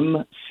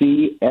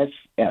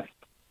mcsf.org,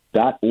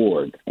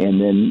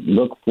 and then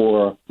look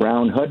for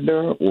Brown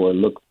Hudner or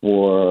look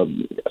for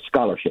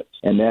scholarships,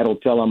 and that'll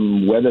tell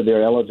them whether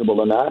they're eligible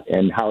or not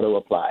and how to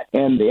apply.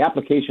 And the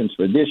applications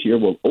for this year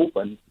will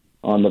open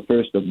on the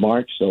 1st of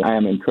March, so I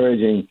am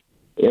encouraging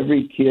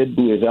every kid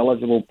who is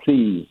eligible,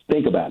 please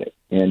think about it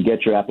and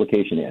get your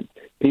application in.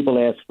 People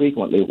ask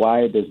frequently,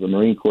 why does the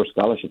Marine Corps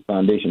Scholarship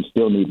Foundation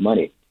still need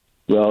money?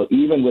 Well,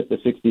 even with the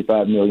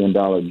 $65 million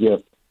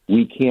gift,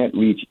 we can't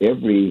reach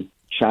every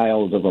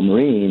child of a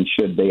Marine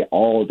should they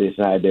all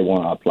decide they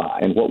want to apply.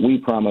 And what we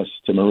promise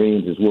to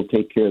Marines is we'll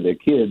take care of their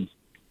kids,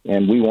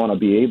 and we want to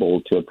be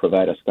able to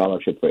provide a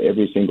scholarship for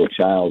every single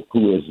child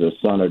who is a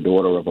son or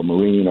daughter of a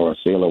Marine or a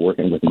sailor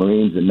working with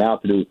Marines, and now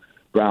through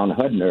Brown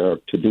Hudner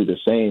to do the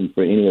same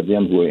for any of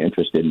them who are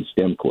interested in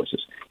STEM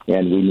courses.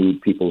 And we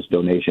need people's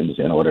donations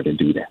in order to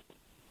do that.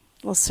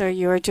 Well, sir,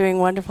 you are doing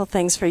wonderful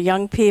things for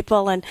young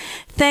people, and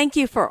thank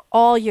you for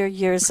all your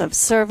years of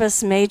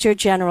service, Major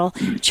General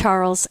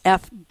Charles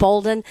F.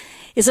 Bolden.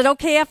 Is it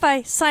okay if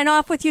I sign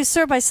off with you,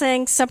 sir, by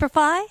saying Semper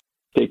Fi?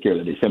 Take care,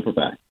 Libby. Semper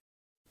Fi.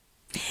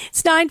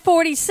 It's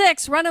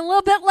 9:46, running a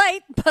little bit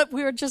late, but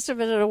we were just a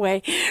minute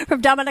away from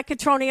Dominic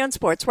Catroni on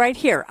sports right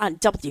here on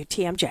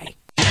WTMJ.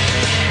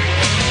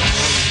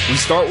 We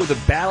start with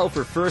a battle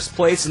for first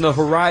place in the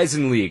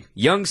Horizon League.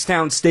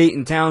 Youngstown State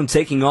in town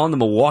taking on the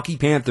Milwaukee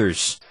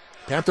Panthers.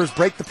 Panthers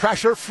break the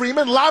pressure.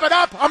 Freeman lob it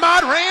up.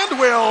 Ahmad Rand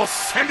will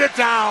send it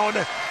down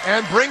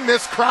and bring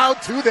this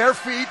crowd to their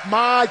feet.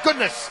 My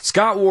goodness.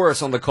 Scott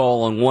Warris on the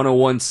call on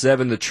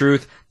 101.7 The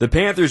Truth. The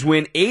Panthers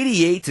win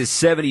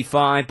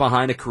 88-75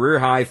 behind a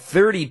career-high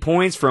 30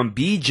 points from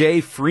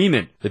B.J.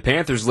 Freeman. The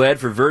Panthers led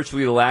for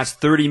virtually the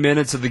last 30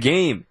 minutes of the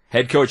game.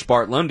 Head coach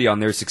Bart Lundy on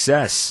their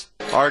success.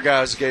 Our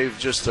guys gave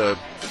just a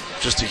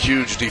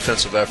huge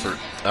defensive effort.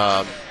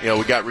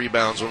 We got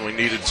rebounds when we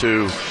needed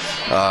to,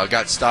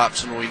 got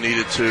stops when we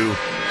needed to,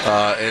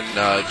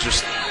 and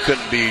just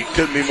couldn't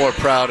be more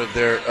proud of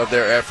their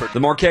effort.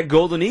 The Marquette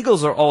Golden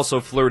Eagles are also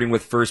flirting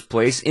with first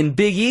place in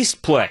Big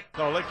East play.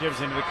 Golick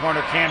gives into the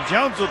corner. Cam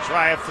Jones will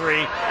try a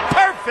three.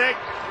 Perfect.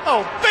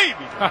 Oh,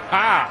 baby.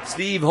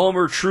 Steve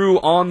Homer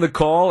True on the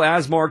call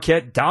as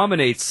Marquette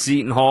dominates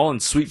Seton Hall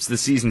and sweeps the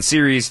season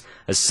series,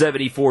 a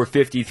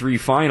 74-53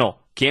 final.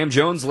 Cam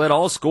Jones led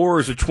all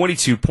scorers with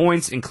 22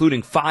 points,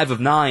 including 5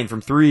 of 9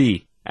 from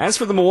 3. As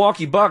for the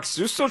Milwaukee Bucks,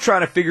 they're still trying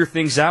to figure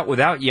things out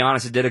without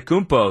Giannis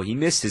Antetokounmpo. He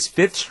missed his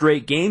 5th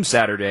straight game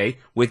Saturday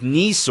with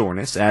knee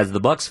soreness as the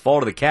Bucks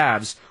fall to the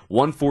Cavs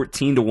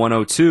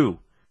 114-102.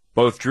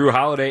 Both Drew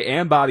Holiday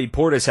and Bobby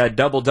Portis had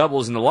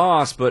double-doubles in the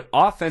loss, but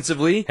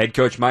offensively, head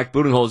coach Mike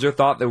Budenholzer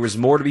thought there was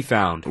more to be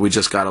found. We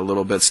just got a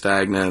little bit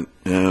stagnant,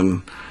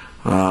 and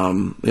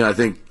I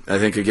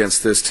think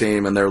against this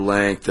team and their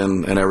length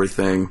and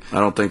everything, I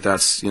don't think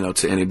that's,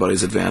 to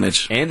anybody's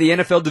advantage. And the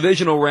NFL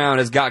divisional round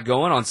has got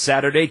going on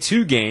Saturday,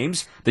 2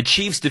 games. The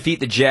Chiefs defeat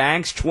the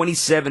Jags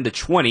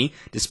 27-20,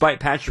 despite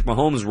Patrick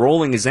Mahomes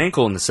rolling his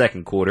ankle in the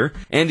second quarter.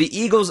 And the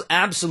Eagles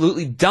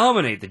absolutely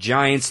dominate the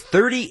Giants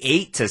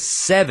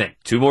 38-7.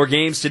 2 more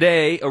games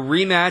today, a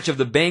rematch of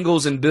the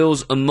Bengals and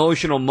Bills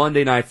emotional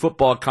Monday Night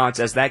Football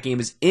contest. That game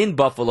is in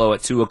Buffalo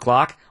at 2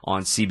 o'clock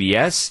on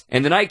CBS.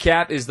 And the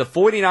nightcap is the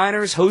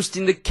 49ers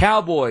hosting the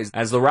Cowboys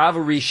as the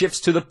rivalry shifts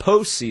to the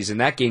postseason.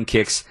 That game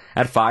kicks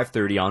at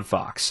 5:30 on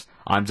Fox.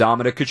 I'm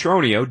Dominic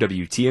Cotroneo,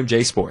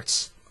 WTMJ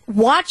Sports.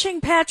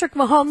 Watching Patrick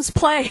Mahomes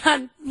play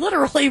on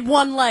literally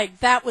one leg,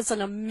 that was an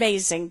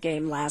amazing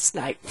game last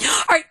night.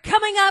 All right,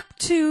 coming up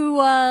to,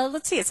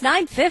 it's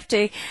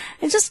 9:50.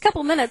 In just a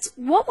couple minutes,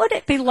 what would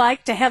it be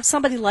like to have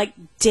somebody like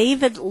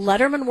David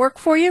Letterman work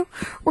for you?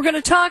 We're going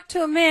to talk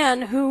to a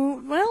man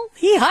who,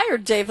 he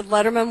hired David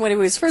Letterman when he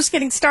was first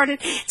getting started.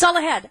 It's all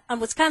ahead on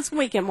Wisconsin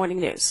Weekend Morning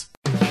News.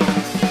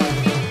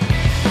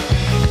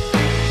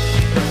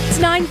 It's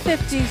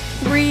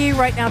 9:53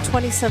 right now,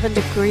 27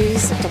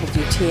 degrees at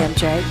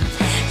WTMJ.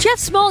 Jeff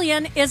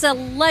Smulyan is a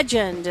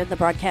legend in the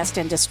broadcast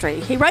industry.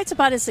 He writes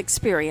about his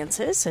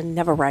experiences and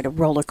never ride a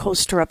roller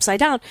coaster upside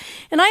down.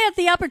 And I had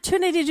the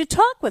opportunity to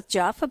talk with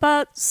Jeff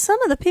about some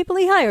of the people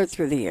he hired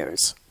through the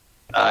years.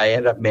 I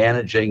ended up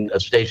managing a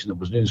station that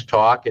was News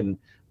Talk and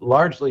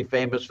largely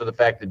famous for the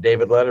fact that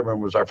David Letterman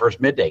was our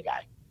first midday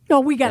guy. Oh,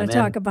 we got to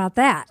talk about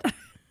that.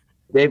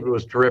 David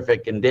was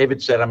terrific, and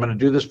David said, I'm going to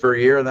do this for a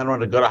year, and then I'm going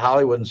to go to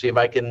Hollywood and see if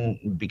I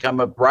can become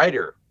a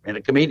writer and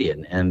a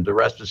comedian, and the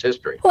rest is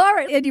history. Well, all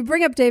right, and you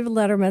bring up David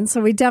Letterman,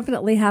 so we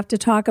definitely have to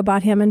talk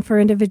about him. And for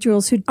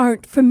individuals who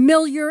aren't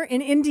familiar,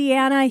 in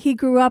Indiana, he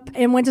grew up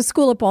and went to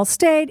school at Ball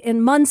State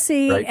in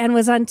Muncie and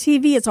was on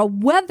TV as a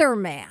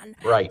weatherman.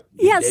 Right.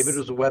 Yes. David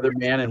was a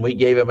weatherman, and we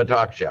gave him a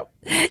talk show.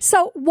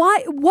 So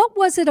what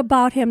was it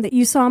about him that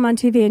you saw him on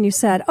TV and you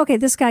said, okay,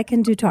 this guy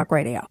can do talk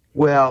radio?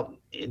 Well,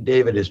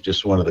 David is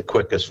just one of the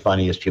quickest,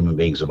 funniest human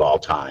beings of all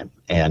time.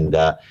 And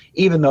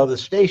even though the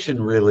station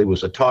really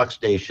was a talk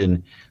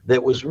station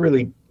that was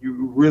really,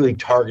 really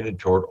targeted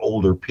toward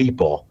older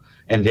people,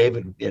 and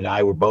David and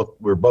I were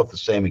both the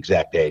same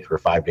exact age. We're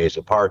 5 days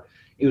apart.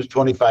 He was a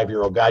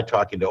 25-year-old guy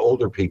talking to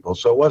older people,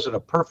 so it wasn't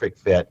a perfect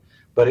fit.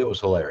 but it was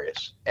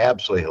hilarious.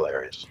 Absolutely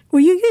hilarious.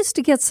 Well, you used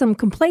to get some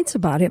complaints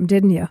about him,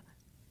 didn't you?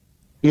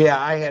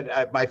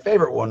 Yeah, my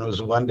favorite one was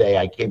one day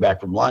I came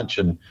back from lunch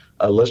and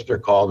a listener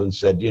called and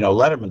said,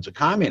 Letterman's a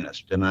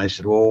communist. And I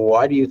said, well,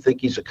 why do you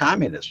think he's a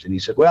communist? And he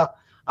said, well,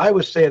 I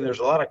was saying there's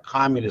a lot of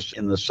communists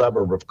in the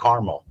suburb of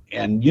Carmel.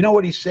 And you know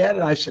what he said?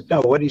 And I said,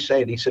 no, what did he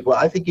say? And he said, well,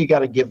 I think you got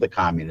to give the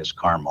communists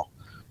Carmel.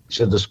 He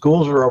said, the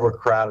schools are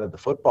overcrowded. The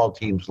football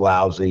team's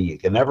lousy. You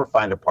can never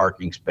find a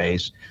parking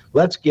space.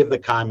 Let's give the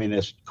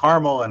communists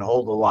Carmel and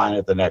hold the line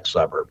at the next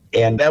suburb.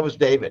 And that was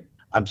David.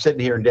 I'm sitting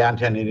here in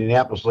downtown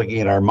Indianapolis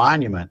looking at our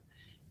monument.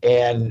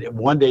 And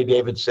one day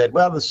David said,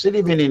 well, the city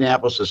of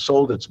Indianapolis has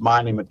sold its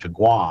monument to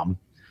Guam.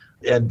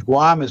 And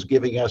Guam is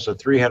giving us a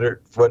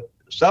 300-foot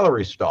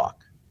celery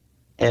stalk.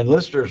 And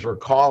listeners were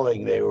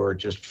calling. They were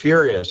just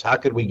furious. How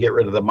could we get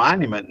rid of the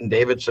monument? And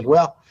David said,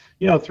 well,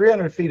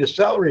 300 feet of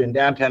celery in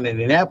downtown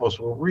Indianapolis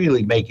will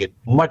really make it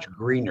much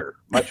greener,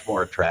 much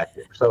more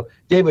attractive. So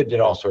David did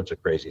all sorts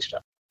of crazy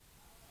stuff.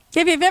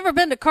 If you've ever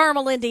been to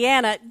Carmel,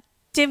 Indiana,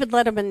 David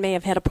Letterman may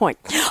have had a point.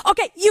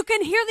 Okay, you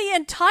can hear the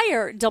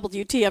entire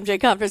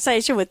WTMJ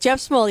conversation with Jeff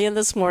Smulyan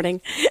this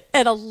morning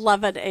at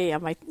 11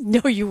 a.m. I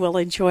know you will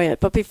enjoy it.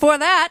 But before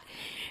that,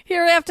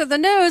 here after the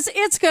news,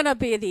 it's going to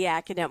be the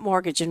AccuNet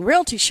Mortgage and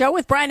Realty Show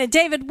with Brian and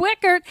David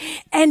Wickert.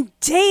 And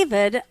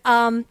David,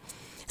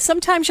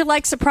 sometimes you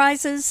like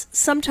surprises,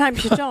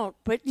 sometimes you don't.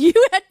 But you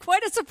had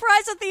quite a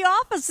surprise at the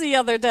office the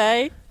other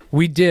day.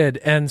 We did,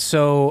 and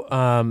so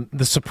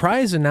the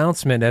surprise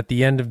announcement at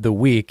the end of the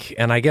week,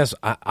 and I guess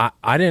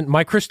I didn't.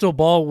 My crystal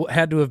ball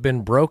had to have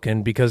been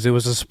broken because it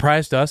was a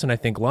surprise to us, and I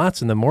think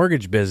lots in the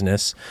mortgage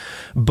business.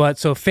 But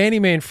so Fannie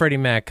Mae and Freddie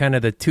Mac, kind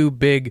of the two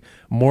big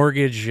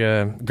mortgage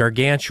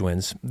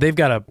gargantuans, they've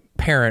got a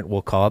parent,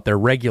 we'll call it, their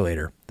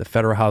regulator, the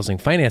Federal Housing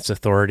Finance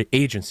Authority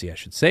agency, I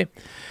should say.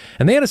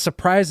 And they had a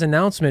surprise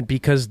announcement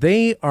because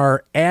they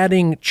are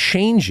adding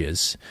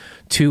changes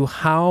to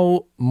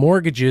how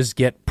mortgages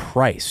get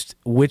priced,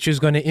 which is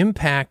going to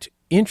impact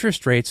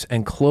interest rates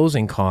and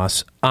closing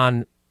costs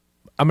on,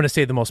 I'm going to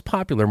say, the most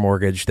popular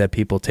mortgage that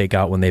people take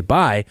out when they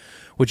buy,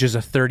 which is a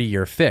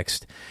 30-year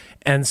fixed.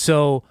 And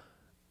so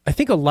I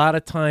think a lot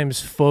of times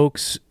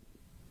folks,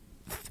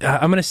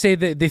 I'm going to say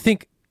that they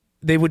think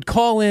they would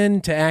call in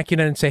to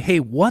AccuNet and say, hey,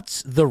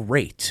 what's the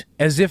rate?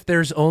 As if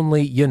there's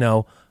only,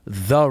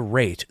 the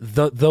rate,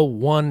 the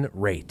one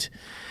rate.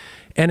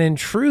 And in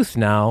truth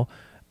now,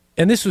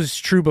 and this was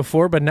true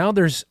before, but now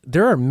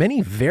there are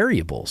many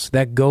variables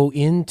that go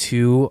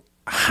into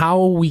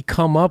how we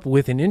come up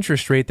with an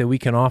interest rate that we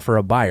can offer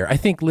a buyer. I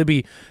think,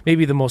 Libby,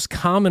 maybe the most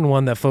common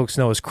one that folks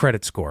know is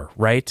credit score,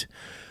 right?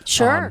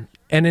 Sure.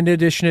 And in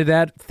addition to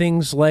that,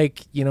 things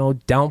like,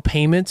 down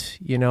payment,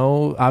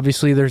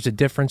 obviously there's a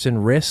difference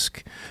in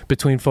risk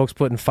between folks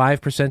putting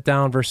 5%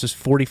 down versus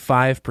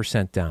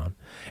 45% down.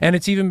 And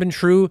it's even been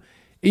true,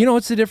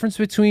 it's the difference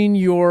between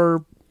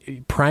your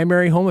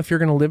primary home, if you're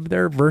going to live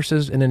there,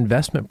 versus an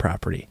investment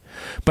property.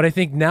 But I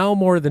think now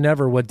more than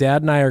ever, what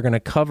Dad and I are going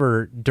to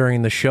cover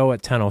during the show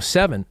at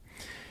 10:07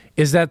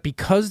 is that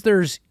because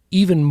there's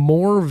even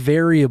more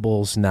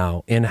variables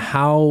now in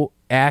how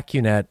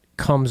AccuNet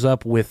comes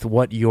up with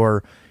what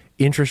your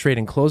interest rate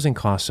and closing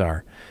costs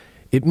are,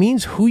 it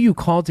means who you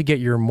call to get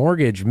your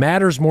mortgage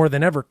matters more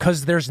than ever,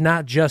 because there's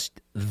not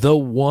just the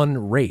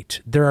one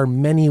rate. There are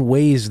many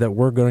ways that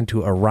we're going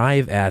to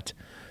arrive at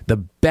the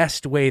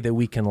best way that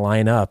we can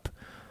line up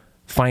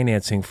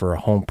financing for a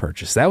home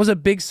purchase. That was a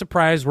big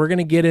surprise. We're going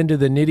to get into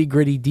the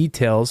nitty-gritty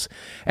details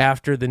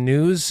after the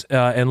news,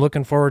 and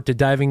looking forward to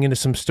diving into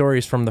some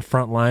stories from the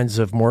front lines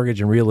of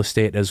mortgage and real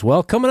estate as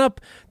well. Coming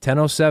up,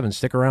 10:07.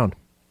 Stick around.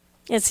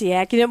 It's the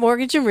AccuNet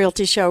Mortgage and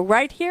Realty Show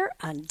right here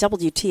on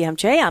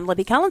WTMJ. I'm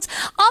Libby Collins.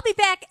 I'll be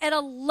back at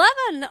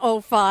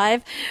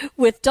 11:05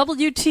 with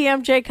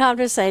WTMJ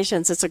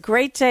Conversations. It's a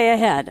great day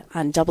ahead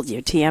on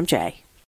WTMJ.